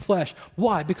thorn in his flesh.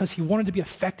 Why? Because he wanted to be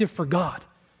effective for God.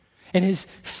 And his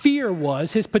fear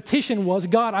was, his petition was,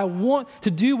 God, I want to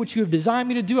do what you have designed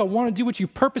me to do. I want to do what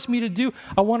you've purposed me to do.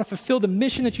 I want to fulfill the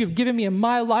mission that you have given me in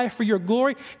my life for your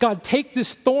glory. God, take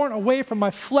this thorn away from my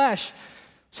flesh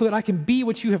so that I can be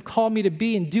what you have called me to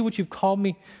be and do what you've called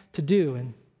me to do.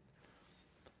 And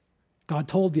God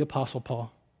told the Apostle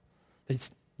Paul that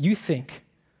you think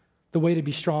the way to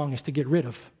be strong is to get rid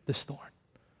of this thorn.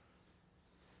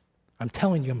 I'm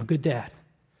telling you, I'm a good dad.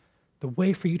 The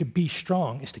way for you to be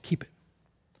strong is to keep it.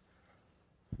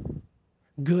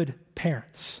 Good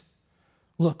parents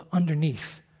look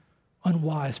underneath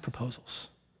unwise proposals,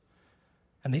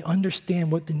 and they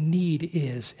understand what the need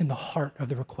is in the heart of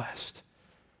the request.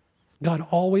 God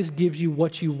always gives you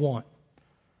what you want.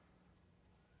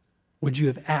 Would you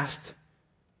have asked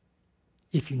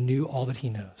if you knew all that he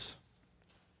knows?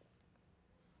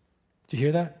 Did you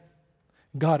hear that?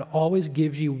 God always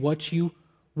gives you what you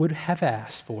would have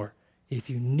asked for if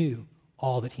you knew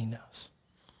all that he knows.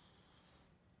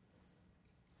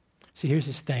 See, here's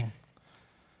this thing.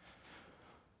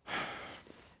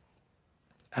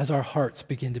 As our hearts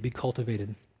begin to be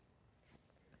cultivated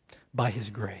by his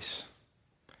grace,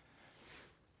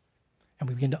 and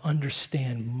we begin to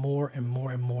understand more and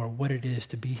more and more what it is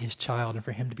to be his child and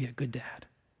for him to be a good dad.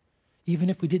 Even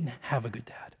if we didn't have a good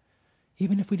dad,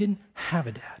 even if we didn't have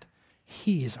a dad,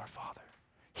 he is our father.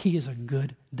 He is a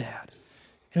good dad.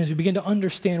 And as we begin to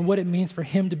understand what it means for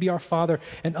him to be our father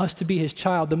and us to be his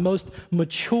child, the most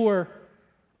mature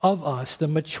of us, the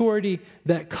maturity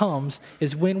that comes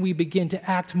is when we begin to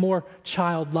act more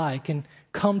childlike and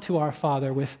come to our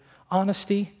father with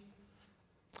honesty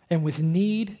and with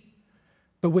need,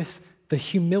 but with the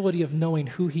humility of knowing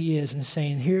who he is and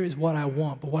saying, here is what I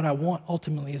want, but what I want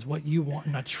ultimately is what you want,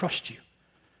 and I trust you.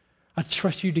 I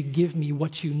trust you to give me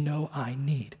what you know I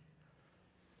need.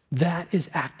 That is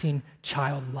acting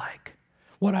childlike.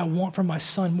 What I want from my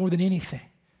son more than anything,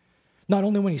 not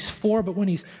only when he's 4, but when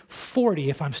he's 40,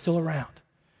 if I'm still around,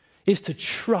 is to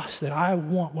trust that I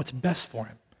want what's best for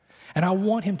him. And I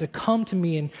want him to come to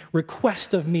me and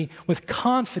request of me with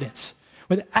confidence,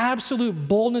 with absolute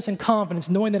boldness and confidence,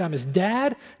 knowing that I'm his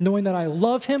dad, knowing that I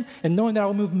love him, and knowing that I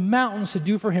will move mountains to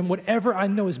do for him whatever I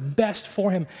know is best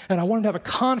for him. And I want him to have a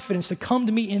confidence to come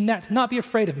to me in that, to not be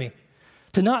afraid of me,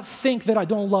 to not think that I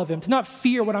don't love him, to not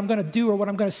fear what I'm going to do or what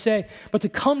I'm going to say, but to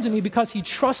come to me because he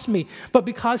trusts me, but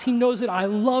because he knows that I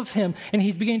love him and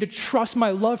he's beginning to trust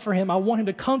my love for him. I want him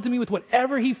to come to me with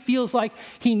whatever he feels like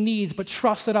he needs, but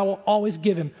trust that I will always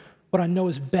give him what I know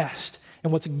is best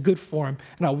and what's good for him,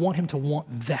 and I want him to want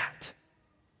that.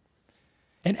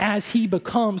 And as he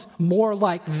becomes more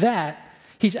like that,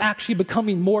 he's actually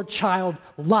becoming more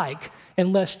childlike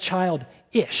and less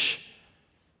childish.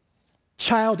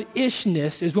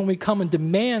 Childishness is when we come and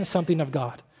demand something of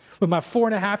God. When my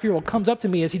 4.5-year-old comes up to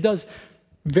me, as he does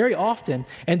very often,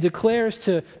 and declares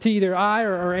to either I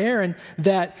or Aaron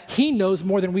that he knows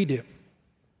more than we do.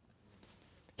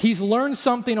 He's learned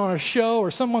something on a show or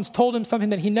someone's told him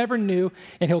something that he never knew,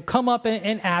 and he'll come up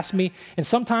and ask me, and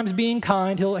sometimes being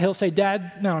kind, he'll say,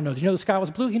 Dad, I don't know, do you know the sky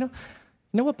was blue? You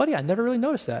know what, buddy? I never really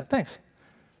noticed that. Thanks.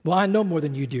 Well, I know more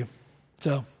than you do.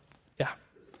 So, yeah.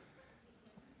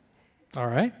 All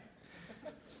right.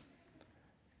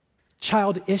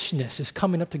 Childishness is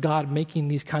coming up to God, making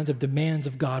these kinds of demands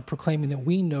of God, proclaiming that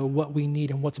we know what we need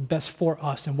and what's best for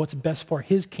us and what's best for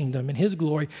his kingdom and his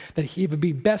glory, that it would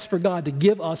be best for God to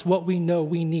give us what we know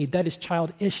we need. That is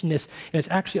childishness, and it's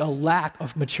actually a lack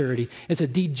of maturity. It's a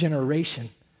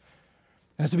degeneration.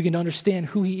 And as we begin to understand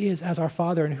who he is as our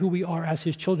Father and who we are as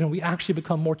his children, we actually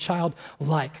become more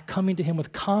childlike, coming to him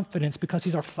with confidence because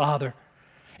he's our Father.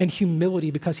 and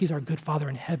humility because he's our good Father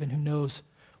in heaven who knows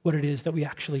what it is that we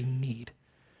actually need.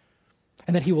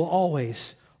 And that he will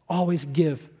always, always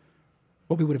give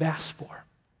what we would have asked for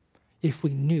if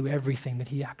we knew everything that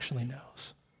he actually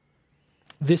knows.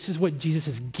 This is what Jesus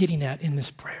is getting at in this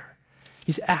prayer.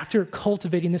 He's after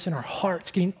cultivating this in our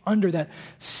hearts, getting under that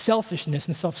selfishness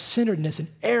and self-centeredness and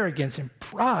arrogance and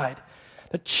pride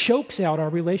that chokes out our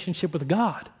relationship with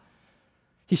God.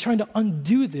 He's trying to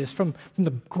undo this from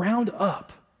the ground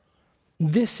up.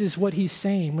 This is what he's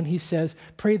saying when he says,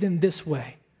 pray then this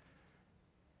way.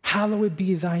 Hallowed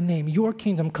be thy name. Your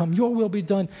kingdom come. Your will be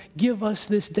done. Give us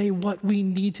this day what we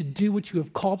need to do what you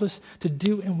have called us to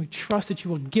do, and we trust that you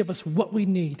will give us what we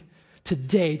need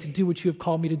today to do what you have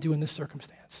called me to do in this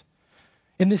circumstance.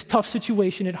 In this tough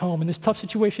situation at home, in this tough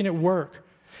situation at work,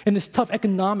 in this tough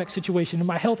economic situation, and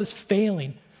my health is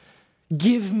failing,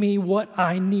 give me what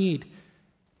I need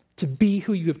to be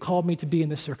who you have called me to be in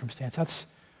this circumstance.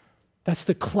 That's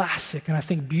the classic and I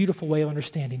think beautiful way of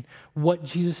understanding what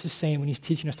Jesus is saying when he's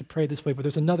teaching us to pray this way. But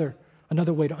there's another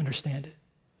way to understand it.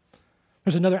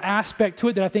 There's another aspect to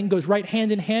it that I think goes right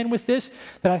hand in hand with this,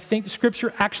 that I think the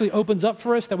scripture actually opens up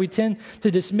for us that we tend to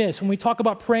dismiss. When we talk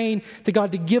about praying to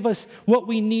God to give us what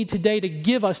we need today, to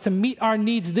give us, to meet our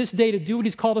needs this day, to do what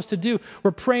he's called us to do,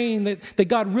 we're praying that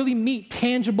God really meet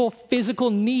tangible physical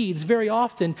needs very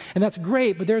often, and that's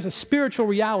great, but there's a spiritual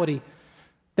reality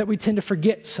that we tend to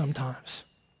forget sometimes.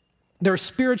 There are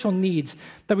spiritual needs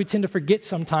that we tend to forget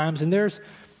sometimes, and there's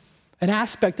an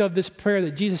aspect of this prayer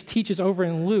that Jesus teaches over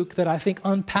in Luke that I think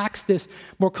unpacks this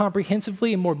more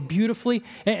comprehensively and more beautifully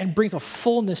and brings a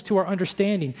fullness to our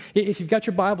understanding. If you've got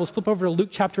your Bibles, flip over to Luke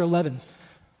chapter 11.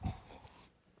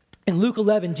 In Luke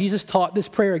 11, Jesus taught this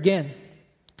prayer again.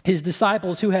 His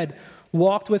disciples who had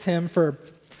walked with him for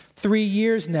 3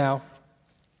 years now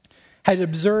had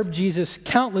observed Jesus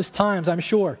countless times, I'm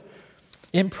sure,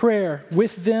 in prayer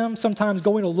with them, sometimes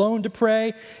going alone to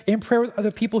pray, in prayer with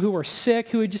other people who were sick,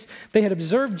 they had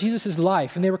observed Jesus'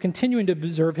 life, and they were continuing to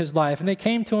observe his life. And they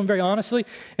came to him very honestly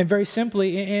and very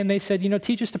simply, and they said,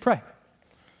 teach us to pray.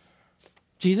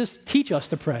 Jesus, teach us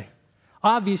to pray.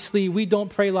 Obviously, we don't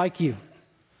pray like you.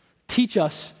 Teach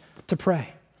us to pray.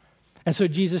 And so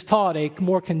Jesus taught a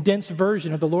more condensed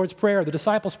version of the Lord's Prayer, the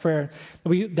disciples' prayer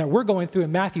that we're going through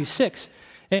in Matthew 6.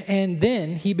 And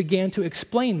then he began to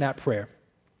explain that prayer.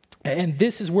 And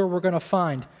this is where we're going to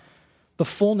find the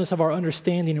fullness of our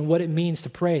understanding and what it means to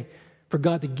pray for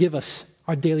God to give us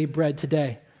our daily bread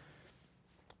today.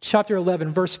 Chapter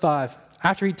 11, verse 5.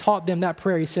 After he taught them that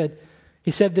prayer, he said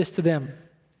this to them.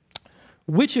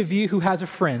 Which of you who has a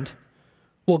friend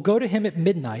will go to him at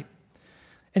midnight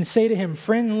and say to him,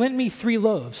 friend, lend me 3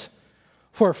 loaves,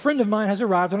 for a friend of mine has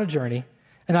arrived on a journey,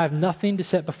 and I have nothing to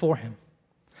set before him.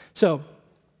 So,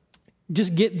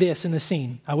 just get this in the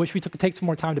scene. I wish we could take some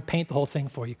more time to paint the whole thing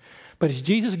for you. But as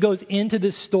Jesus goes into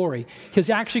this story, he's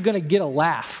actually going to get a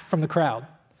laugh from the crowd.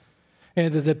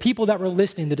 And the people that were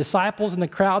listening, the disciples and the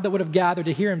crowd that would have gathered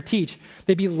to hear him teach,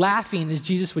 they'd be laughing as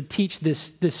Jesus would teach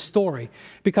this story,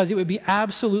 because it would be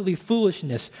absolutely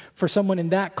foolishness for someone in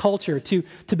that culture to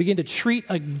begin to treat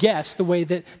a guest the way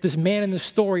that this man in the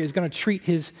story is going to treat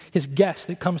his guest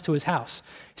that comes to his house.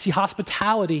 See,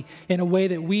 hospitality in a way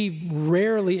that we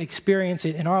rarely experience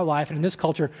it in our life and in this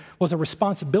culture was a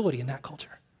responsibility in that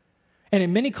culture. And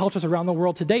in many cultures around the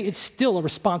world today, it's still a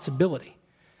responsibility.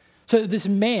 So this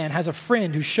man has a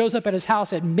friend who shows up at his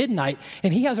house at midnight,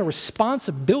 and he has a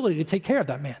responsibility to take care of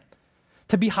that man,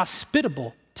 to be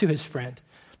hospitable to his friend,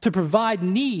 to provide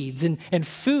needs and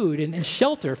food and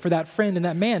shelter for that friend and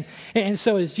that man. And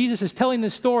so as Jesus is telling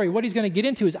this story, what he's going to get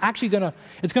into is actually going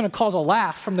to cause a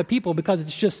laugh from the people, because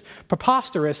it's just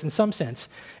preposterous in some sense.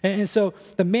 And so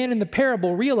the man in the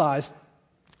parable realized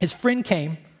his friend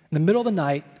came in the middle of the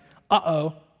night.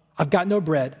 I've got no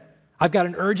bread. I've got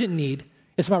an urgent need.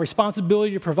 It's my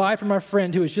responsibility to provide for my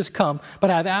friend who has just come, but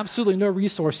I have absolutely no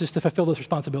resources to fulfill this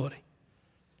responsibility.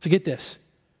 So get this,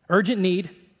 urgent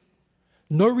need,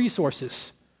 no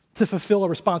resources to fulfill a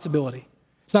responsibility.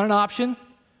 It's not an option,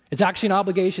 it's actually an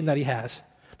obligation that he has.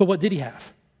 But what did he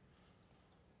have?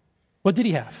 What did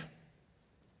he have?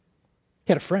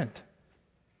 He had a friend.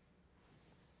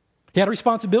 He had a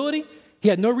responsibility, he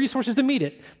had no resources to meet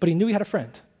it, but he knew he had a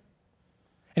friend.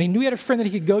 And he knew he had a friend that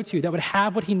he could go to that would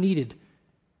have what he needed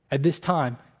at this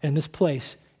time and in this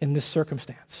place, in this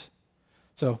circumstance.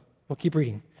 So we'll keep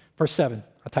reading. Verse 7,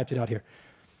 I typed it out here.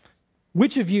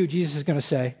 Which of you, Jesus is going to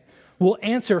say, will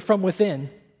answer from within,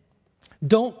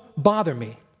 don't bother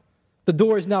me. The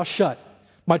door is now shut.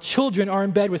 My children are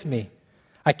in bed with me.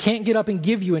 I can't get up and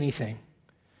give you anything.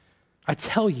 I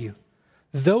tell you,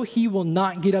 though he will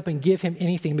not get up and give him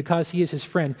anything because he is his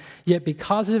friend, yet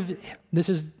because of,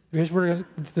 here's where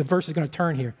the verse is going to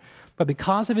turn here, but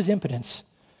because of his impotence,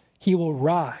 he will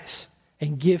rise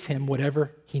and give him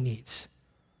whatever he needs.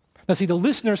 Now see, the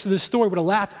listeners to this story would have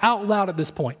laughed out loud at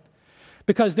this point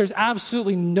because there's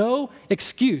absolutely no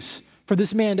excuse for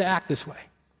this man to act this way.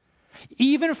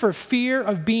 Even for fear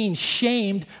of being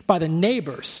shamed by the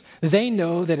neighbors, they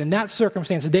know that in that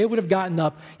circumstance, they would have gotten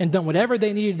up and done whatever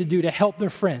they needed to do to help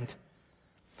their friend.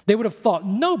 They would have thought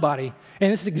nobody,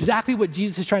 and this is exactly what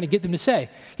Jesus is trying to get them to say.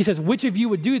 He says, which of you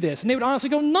would do this? And they would honestly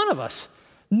go, none of us.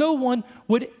 No one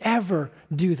would ever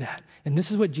do that. And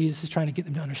this is what Jesus is trying to get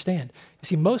them to understand. You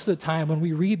see, most of the time when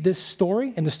we read this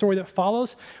story and the story that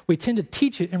follows, we tend to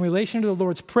teach it in relation to the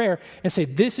Lord's Prayer and say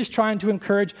this is trying to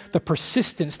encourage the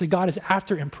persistence that God is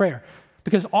after in prayer.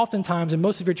 Because oftentimes in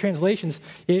most of your translations,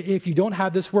 if you don't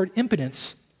have this word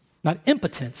impotence, not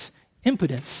impotence,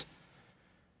 impotence,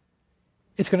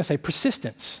 it's going to say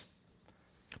persistence.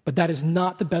 But that is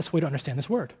not the best way to understand this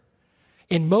word.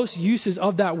 In most uses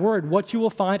of that word, what you will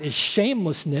find is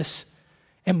shamelessness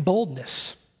and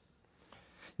boldness.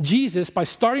 Jesus, by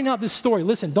starting out this story,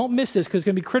 listen, don't miss this because it's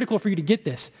going to be critical for you to get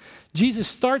this. Jesus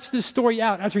starts this story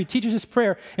out after he teaches this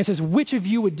prayer and says, which of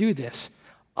you would do this?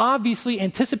 Obviously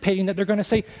anticipating that they're going to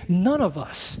say, none of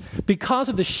us. Because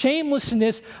of the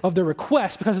shamelessness of the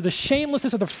request, because of the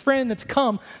shamelessness of the friend that's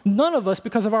come, none of us,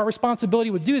 because of our responsibility,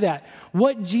 would do that.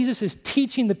 What Jesus is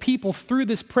teaching the people through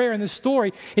this prayer and this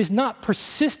story is not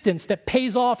persistence that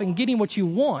pays off in getting what you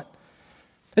want.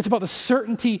 It's about the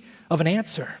certainty of an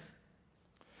answer.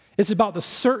 It's about the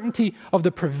certainty of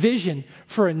the provision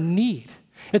for a need.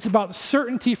 It's about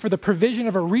certainty for the provision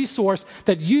of a resource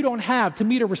that you don't have to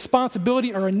meet a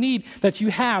responsibility or a need that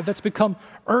you have that's become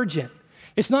urgent.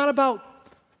 It's not about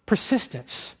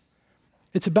persistence.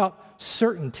 It's about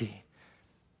certainty.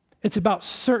 It's about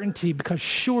certainty because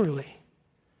surely,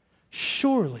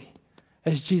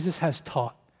 as Jesus has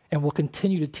taught and will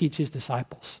continue to teach his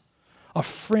disciples, a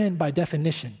friend by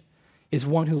definition is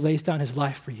one who lays down his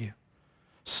life for you.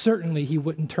 Certainly he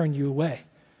wouldn't turn you away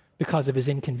because of his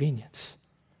inconvenience.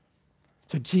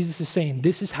 So Jesus is saying,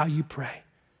 this is how you pray.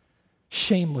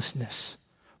 Shamelessness,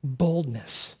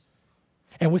 boldness,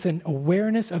 and with an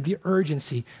awareness of the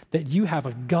urgency that you have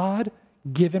a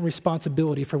God-given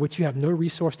responsibility for which you have no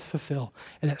resource to fulfill,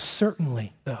 and that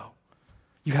certainly, though,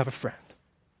 you have a friend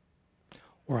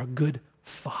or a good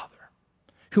Father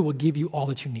who will give you all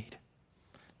that you need.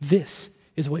 This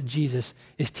is what Jesus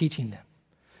is teaching them.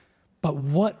 But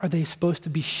what are they supposed to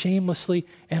be shamelessly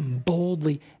and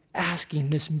boldly asking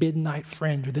this midnight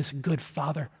friend or this good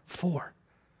Father for?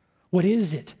 What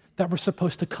is it that we're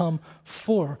supposed to come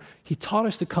for? He taught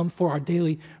us to come for our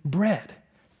daily bread.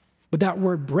 But that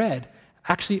word bread,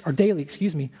 actually, or daily,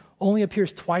 only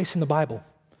appears twice in the Bible.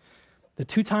 The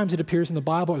 2 times it appears in the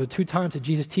Bible are the 2 times that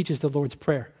Jesus teaches the Lord's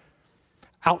Prayer.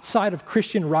 Outside of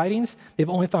Christian writings, they've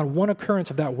only found 1 occurrence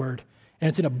of that word, and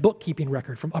it's in a bookkeeping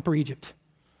record from Upper Egypt.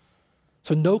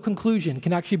 So no conclusion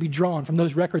can actually be drawn from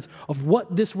those records of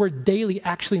what this word daily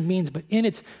actually means, but in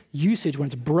its usage, when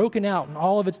it's broken out and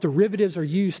all of its derivatives are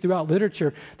used throughout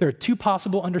literature, there are 2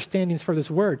 possible understandings for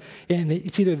this word. And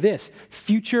it's either this,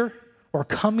 future or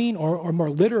coming, or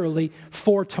more literally,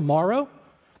 for tomorrow,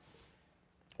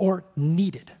 or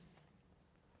needed.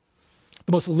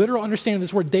 The most literal understanding of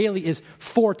this word daily is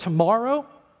for tomorrow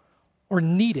or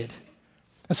needed.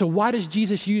 And so why does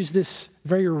Jesus use this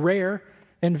very rare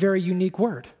and very unique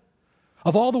word?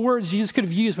 Of all the words Jesus could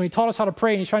have used when he taught us how to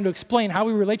pray and he's trying to explain how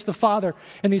we relate to the Father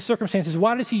in these circumstances,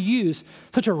 why does he use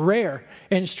such a rare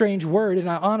and strange word? And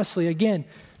I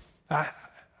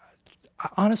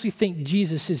honestly think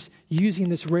Jesus is using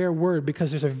this rare word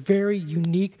because there's a very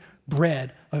unique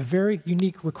bread, a very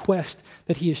unique request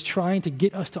that he is trying to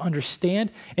get us to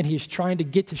understand, and he is trying to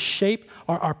get to shape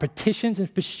our petitions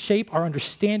and shape our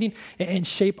understanding and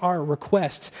shape our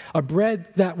requests. A bread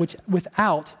that which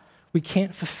without we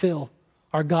can't fulfill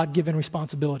our God-given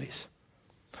responsibilities.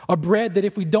 A bread that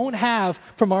if we don't have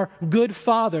from our good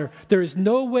Father, there is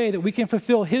no way that we can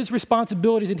fulfill his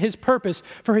responsibilities and his purpose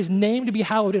for his name to be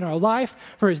hallowed in our life,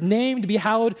 for his name to be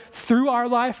hallowed through our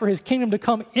life, for his kingdom to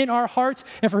come in our hearts,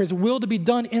 and for his will to be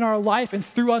done in our life and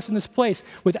through us in this place.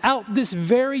 Without this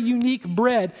very unique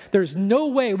bread, there's no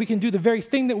way we can do the very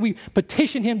thing that we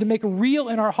petition him to make real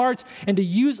in our hearts and to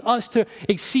use us to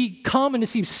come and to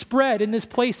see spread in this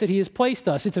place that he has placed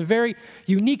us. It's a very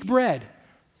unique bread.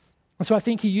 And so I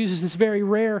think he uses this very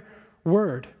rare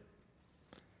word.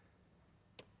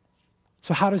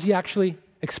 So how does he actually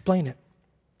explain it?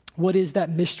 What is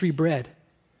that mystery bread?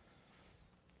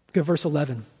 Look at verse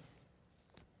 11.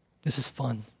 This is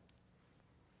fun.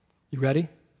 You ready?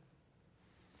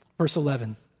 Verse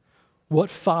 11. What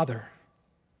father,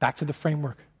 back to the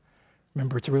framework.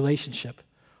 Remember, it's a relationship.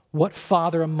 What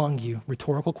father among you,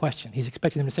 rhetorical question, he's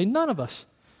expecting them to say, none of us.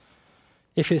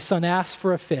 If his son asks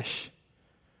for a fish,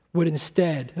 would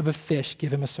instead of a fish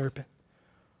give him a serpent?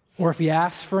 Or if he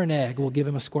asks for an egg, will give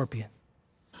him a scorpion?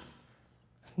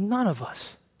 None of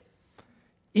us.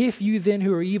 If you then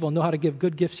who are evil know how to give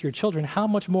good gifts to your children, how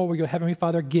much more will your heavenly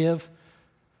Father give?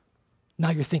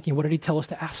 Now you're thinking, what did he tell us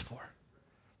to ask for?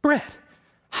 Bread.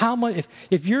 How much?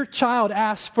 If your child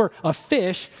asks for a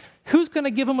fish, who's going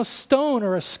to give him a stone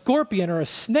or a scorpion or a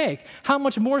snake? How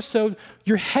much more so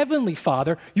your heavenly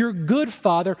Father, your good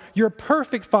Father, your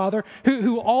perfect Father,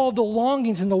 who all the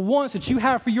longings and the wants that you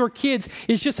have for your kids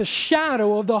is just a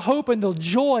shadow of the hope and the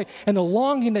joy and the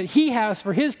longing that he has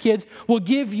for his kids, will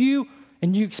give you,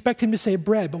 and you expect him to say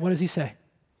bread, but what does he say?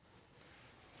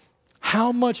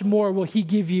 How much more will he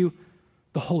give you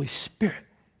the Holy Spirit?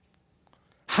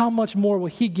 How much more will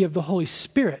he give the Holy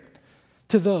Spirit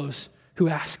to those who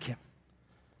ask him?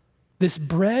 This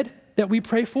bread that we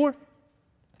pray for,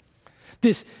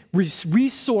 this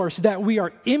resource that we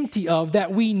are empty of,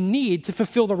 that we need to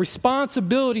fulfill the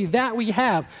responsibility that we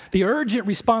have, the urgent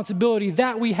responsibility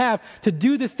that we have to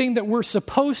do the thing that we're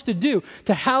supposed to do,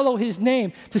 to hallow his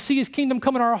name, to see his kingdom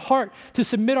come in our heart, to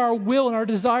submit our will and our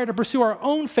desire to pursue our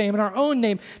own fame and our own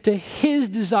name to his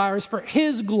desires for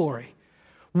his glory.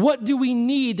 What do we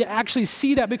need to actually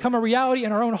see that become a reality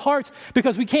in our own hearts?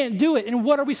 Because we can't do it. And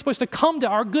what are we supposed to come to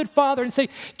our good Father and say,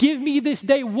 give me this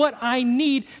day what I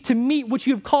need to meet what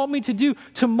you have called me to do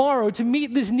tomorrow, to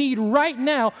meet this need right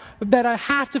now that I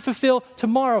have to fulfill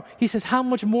tomorrow? He says, how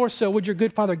much more so would your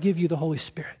good Father give you the Holy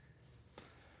Spirit?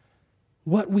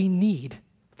 What we need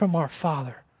from our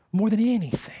Father more than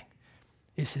anything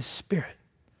is his Spirit.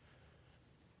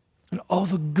 And all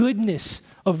the goodness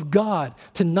of God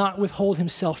to not withhold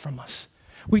himself from us.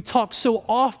 We talk so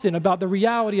often about the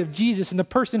reality of Jesus and the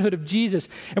personhood of Jesus.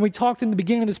 And we talked in the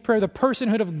beginning of this prayer, the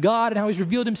personhood of God and how he's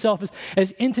revealed himself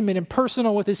as intimate and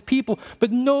personal with his people,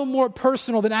 but no more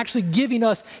personal than actually giving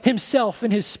us himself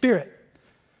and his Spirit.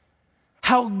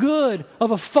 How good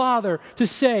of a Father to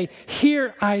say,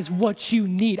 here is what you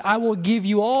need. I will give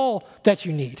you all that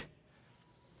you need.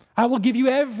 I will give you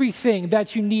everything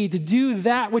that you need to do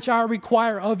that which I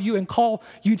require of you and call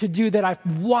you to do, that I've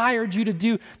wired you to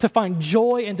do, to find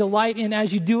joy and delight in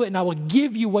as you do it, and I will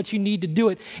give you what you need to do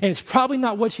it. And it's probably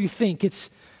not what you think. It's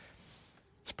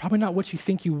probably not what you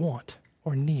think you want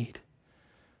or need.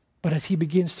 But as he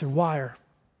begins to wire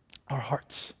our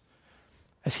hearts,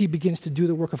 as he begins to do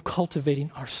the work of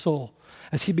cultivating our soul,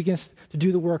 as he begins to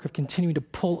do the work of continuing to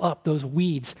pull up those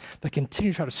weeds that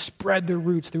continue to try to spread their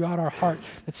roots throughout our heart,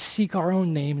 that seek our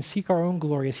own name and seek our own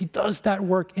glory, as he does that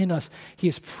work in us, he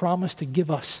has promised to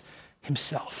give us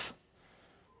himself.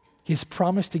 He has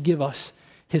promised to give us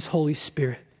his Holy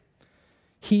Spirit.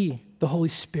 He, the Holy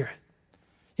Spirit,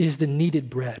 is the needed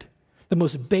bread, the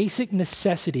most basic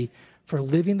necessity for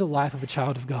living the life of a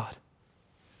child of God.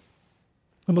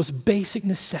 The most basic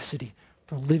necessity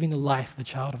for living the life of a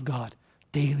child of God,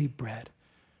 daily bread,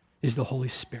 is the Holy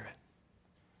Spirit.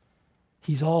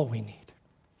 He's all we need.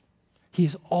 He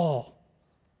is all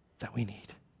that we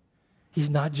need. He's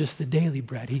not just the daily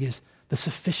bread. He is the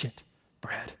sufficient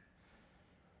bread.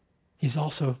 He's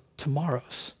also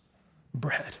tomorrow's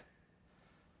bread.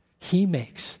 He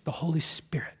makes the Holy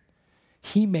Spirit.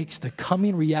 He makes the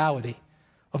coming reality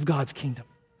of God's kingdom,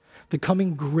 the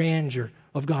coming grandeur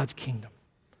of God's kingdom,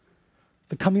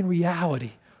 the coming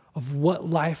reality of what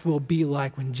life will be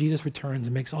like when Jesus returns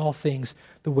and makes all things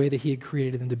the way that he had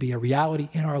created them to be, a reality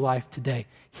in our life today.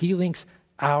 He links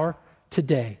our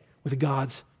today with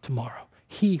God's tomorrow.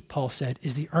 He, Paul said,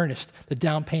 is the earnest, the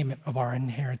down payment of our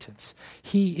inheritance.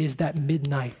 He is that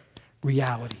midnight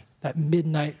reality, that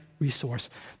midnight resource,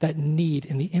 that need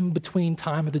in the in-between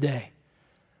time of the day.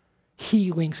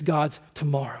 He links God's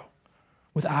tomorrow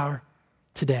with our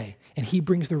today, and he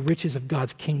brings the riches of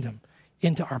God's kingdom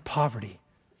into our poverty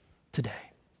today.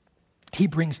 He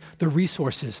brings the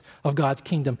resources of God's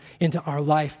kingdom into our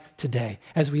life today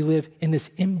as we live in this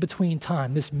in-between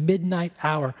time, this midnight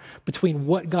hour between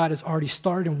what God has already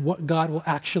started and what God will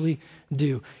actually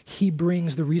do. He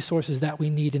brings the resources that we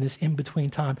need in this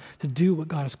in-between time to do what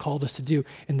God has called us to do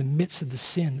in the midst of the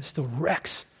sin that still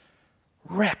wrecks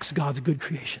God's good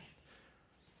creation.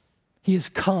 He has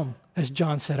come, as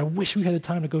John said. I wish we had the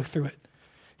time to go through it.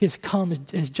 He has come,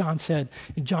 as John said,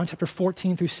 in John chapter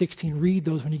 14 through 16. Read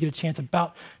those when you get a chance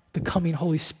about the coming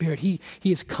Holy Spirit. He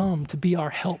has come to be our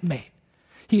helpmate.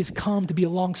 He has come to be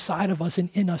alongside of us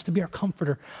and in us, to be our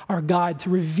comforter, our guide,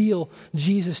 to reveal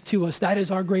Jesus to us. That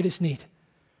is our greatest need.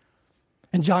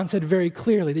 And John said very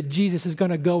clearly that Jesus is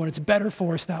going to go, and it's better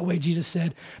for us that way, Jesus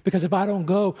said, because if I don't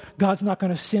go, God's not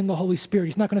going to send the Holy Spirit.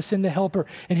 He's not going to send the helper.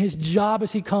 And his job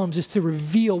as he comes is to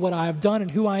reveal what I have done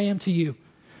and who I am to you,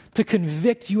 to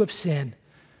convict you of sin,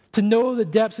 to know the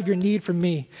depths of your need for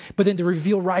me, but then to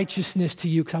reveal righteousness to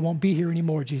you because I won't be here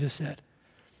anymore, Jesus said.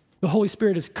 The Holy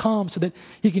Spirit has come so that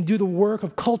he can do the work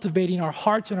of cultivating our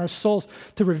hearts and our souls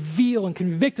to reveal and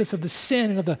convict us of the sin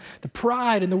and of the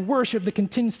pride and the worship that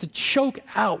continues to choke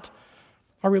out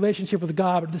our relationship with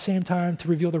God, but at the same time to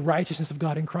reveal the righteousness of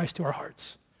God in Christ to our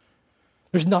hearts.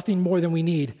 There's nothing more than we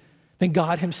need than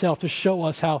God himself to show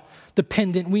us how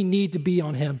dependent we need to be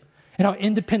on him and how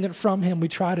independent from him we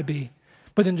try to be,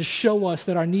 but then to show us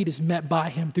that our need is met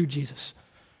by him through Jesus.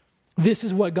 This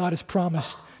is what God has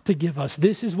promised to give us.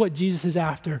 This is what Jesus is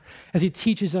after as he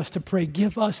teaches us to pray.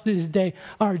 Give us this day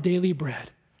our daily bread.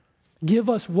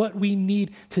 Give us what we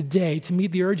need today to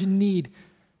meet the urgent need,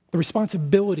 the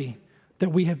responsibility that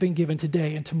we have been given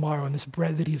today and tomorrow, and this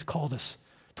bread that he has called us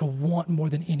to want more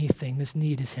than anything. This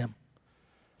need is him.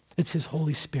 It's his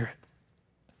Holy Spirit.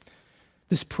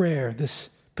 This prayer, this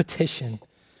petition,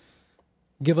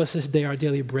 give us this day our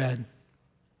daily bread.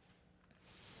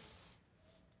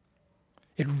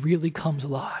 It really comes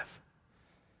alive.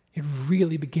 It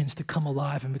really begins to come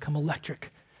alive and become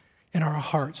electric in our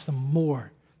hearts the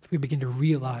more that we begin to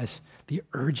realize the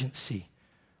urgency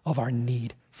of our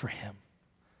need for him.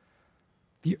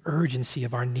 The urgency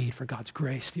of our need for God's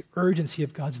grace, the urgency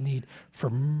of God's need for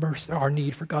mercy, our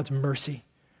need for God's mercy.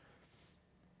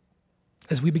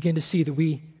 As we begin to see that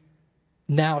we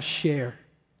now share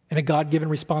in a God-given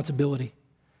responsibility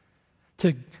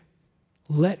to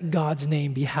let God's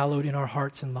name be hallowed in our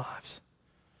hearts and lives,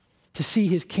 to see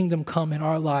his kingdom come in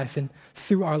our life and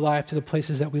through our life to the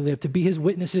places that we live, to be his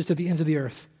witnesses to the ends of the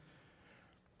earth.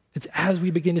 It's as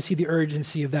we begin to see the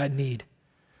urgency of that need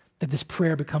that this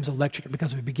prayer becomes electric,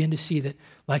 because we begin to see that,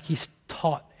 like he's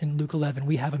taught in Luke 11,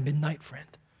 we have a midnight friend.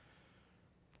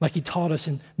 Like he taught us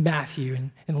in Matthew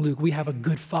and Luke, we have a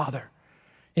good Father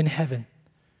in heaven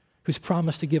who's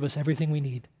promised to give us everything we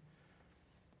need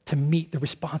to meet the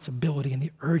responsibility and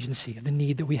the urgency of the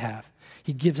need that we have.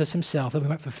 He gives us himself that we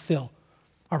might fulfill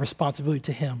our responsibility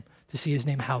to him to see his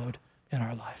name hallowed in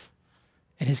our life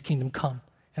and his kingdom come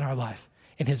in our life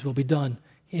and his will be done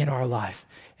in our life,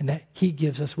 and that he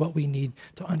gives us what we need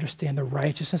to understand the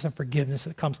righteousness and forgiveness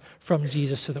that comes from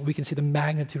Jesus so that we can see the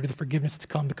magnitude of the forgiveness that's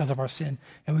come because of our sin,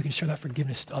 and we can share that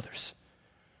forgiveness to others.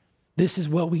 This is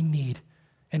what we need,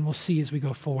 and we'll see as we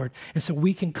go forward. And so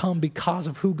we can come because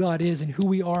of who God is and who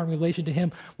we are in relation to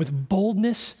him with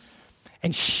boldness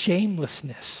and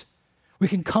shamelessness. We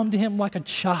can come to him like a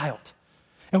child,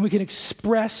 and we can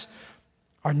express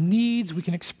our needs, we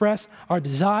can express our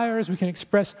desires, we can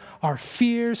express our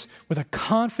fears with a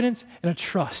confidence and a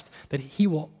trust that he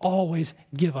will always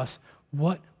give us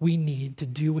what we need to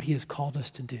do what he has called us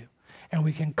to do. And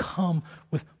we can come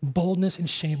with boldness and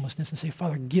shamelessness and say,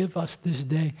 Father, give us this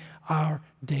day our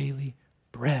daily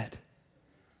bread.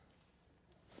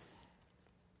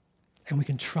 And we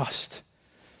can trust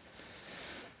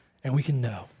and we can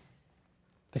know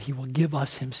that he will give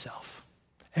us himself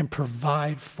and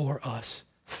provide for us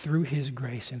through his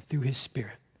grace and through his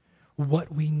Spirit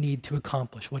what we need to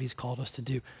accomplish what he's called us to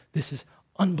do. This is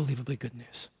unbelievably good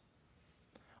news.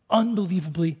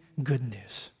 Unbelievably good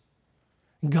news.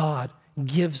 God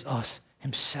gives us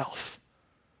himself.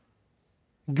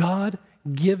 God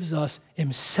gives us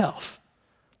himself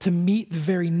to meet the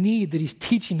very need that he's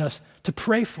teaching us to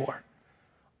pray for.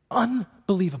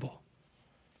 Unbelievable.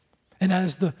 And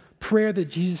as the prayer that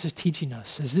Jesus is teaching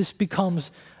us, as this becomes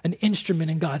an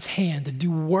instrument in God's hand to do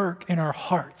work in our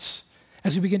hearts,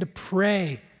 as we begin to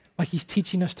pray like he's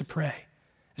teaching us to pray,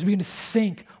 as we begin to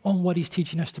think on what he's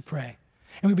teaching us to pray,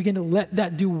 and we begin to let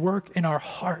that do work in our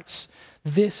hearts,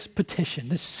 this petition,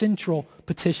 this central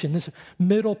petition, this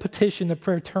middle petition that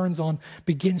prayer turns on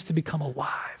begins to become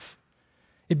alive.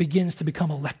 It begins to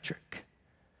become electric.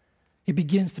 It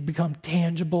begins to become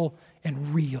tangible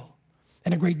and real.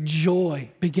 And a great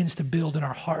joy begins to build in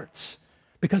our hearts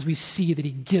because we see that he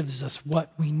gives us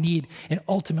what we need. And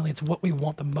ultimately, it's what we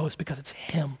want the most because it's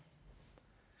him.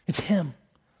 It's him.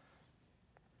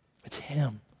 It's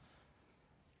him.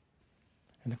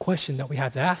 And the question that we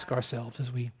have to ask ourselves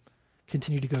as we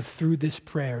continue to go through this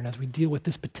prayer and as we deal with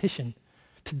this petition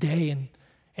today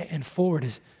and forward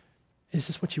is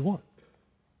this what you want?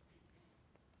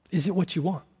 Is it what you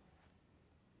want?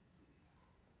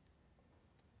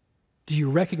 Do you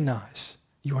recognize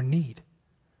your need?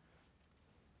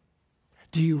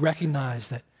 Do you recognize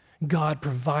that God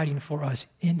providing for us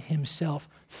in himself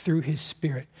through his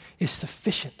Spirit is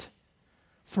sufficient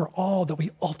for all that we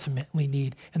ultimately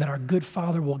need, and that our good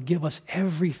Father will give us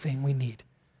everything we need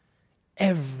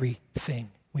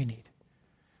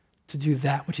to do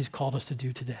that which he's called us to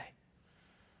do today.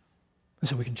 And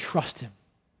so we can trust him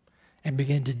and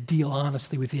begin to deal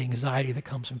honestly with the anxiety that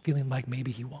comes from feeling like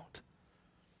maybe he won't.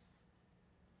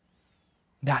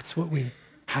 That's what we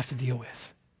have to deal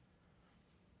with.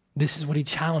 This is what he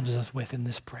challenges us with in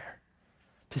this prayer,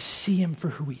 to see him for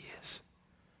who he is,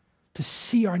 to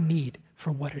see our need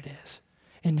for what it is,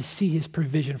 and to see his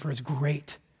provision for as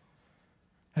great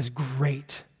as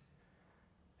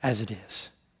it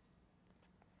is.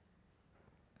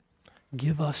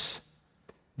 Give us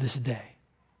this day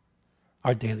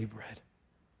our daily bread.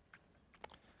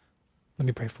 Let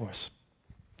me pray for us.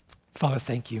 Father,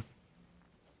 thank you.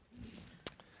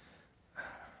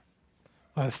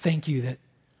 Father, thank you that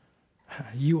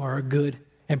you are a good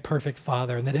and perfect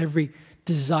Father, and that every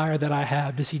desire that I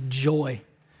have to see joy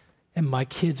in my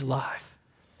kids' life,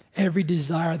 every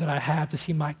desire that I have to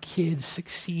see my kids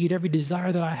succeed, every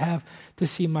desire that I have to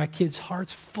see my kids'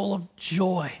 hearts full of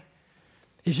joy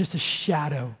is just a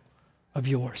shadow of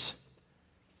yours.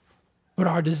 But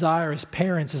our desire as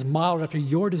parents is modeled after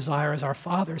your desire as our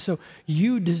Father. So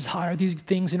you desire these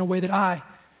things in a way that I,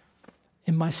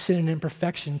 in my sin and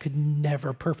imperfection, could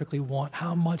never perfectly want.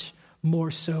 How much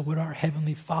more so would our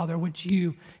Heavenly Father, would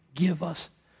you give us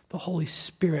the Holy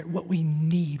Spirit, what we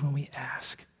need when we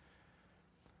ask?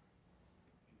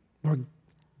 Lord,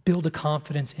 build a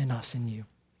confidence in us, in you.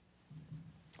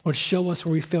 Lord, show us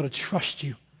where we fail to trust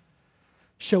you.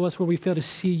 Show us where we fail to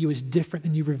see you as different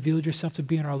than you revealed yourself to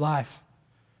be in our life.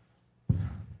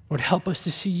 Lord, help us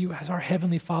to see you as our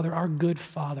Heavenly Father, our good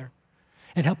Father,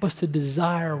 and help us to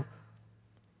desire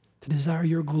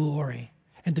your glory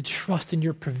and to trust in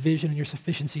your provision and your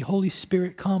sufficiency. Holy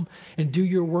Spirit, come and do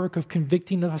your work of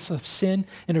convicting us of sin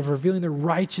and of revealing the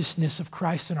righteousness of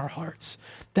Christ in our hearts.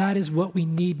 That is what we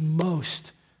need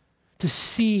most, to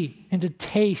see and to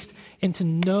taste and to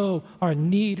know our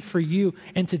need for you,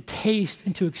 and to taste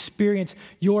and to experience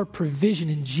your provision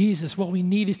in Jesus. What we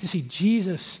need is to see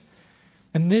Jesus.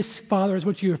 And this, Father, is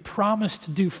what you have promised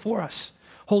to do for us.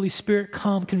 Holy Spirit,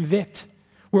 come convict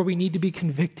where we need to be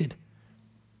convicted.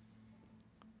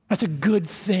 That's a good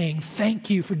thing. Thank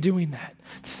you for doing that.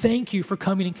 Thank you for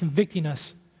coming and convicting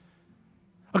us.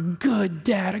 A good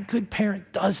dad, a good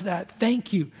parent does that.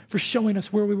 Thank you for showing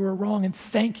us where we were wrong, and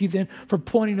thank you then for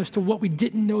pointing us to what we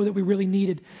didn't know that we really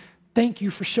needed. Thank you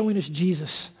for showing us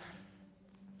Jesus.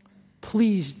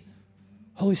 Please,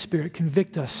 Holy Spirit,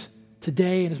 convict us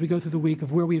today and as we go through the week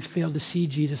of where we have failed to see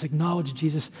Jesus, acknowledge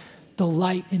Jesus,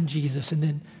 delight in Jesus, and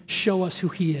then show us who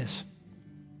he is.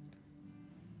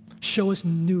 Show us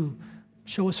new,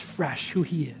 show us fresh who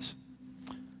he is.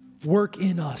 Work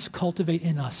in us, cultivate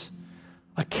in us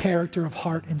a character of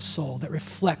heart and soul that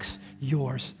reflects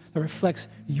yours, that reflects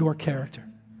your character.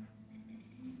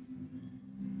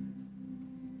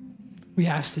 We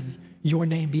ask that your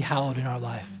name be hallowed in our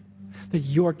life, that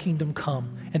your kingdom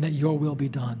come and that your will be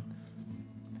done.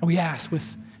 And we ask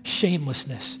with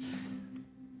shamelessness,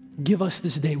 give us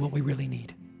this day what we really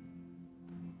need.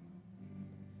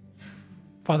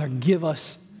 Father, give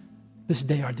us this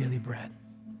day our daily bread.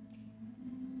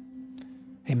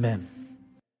 Amen.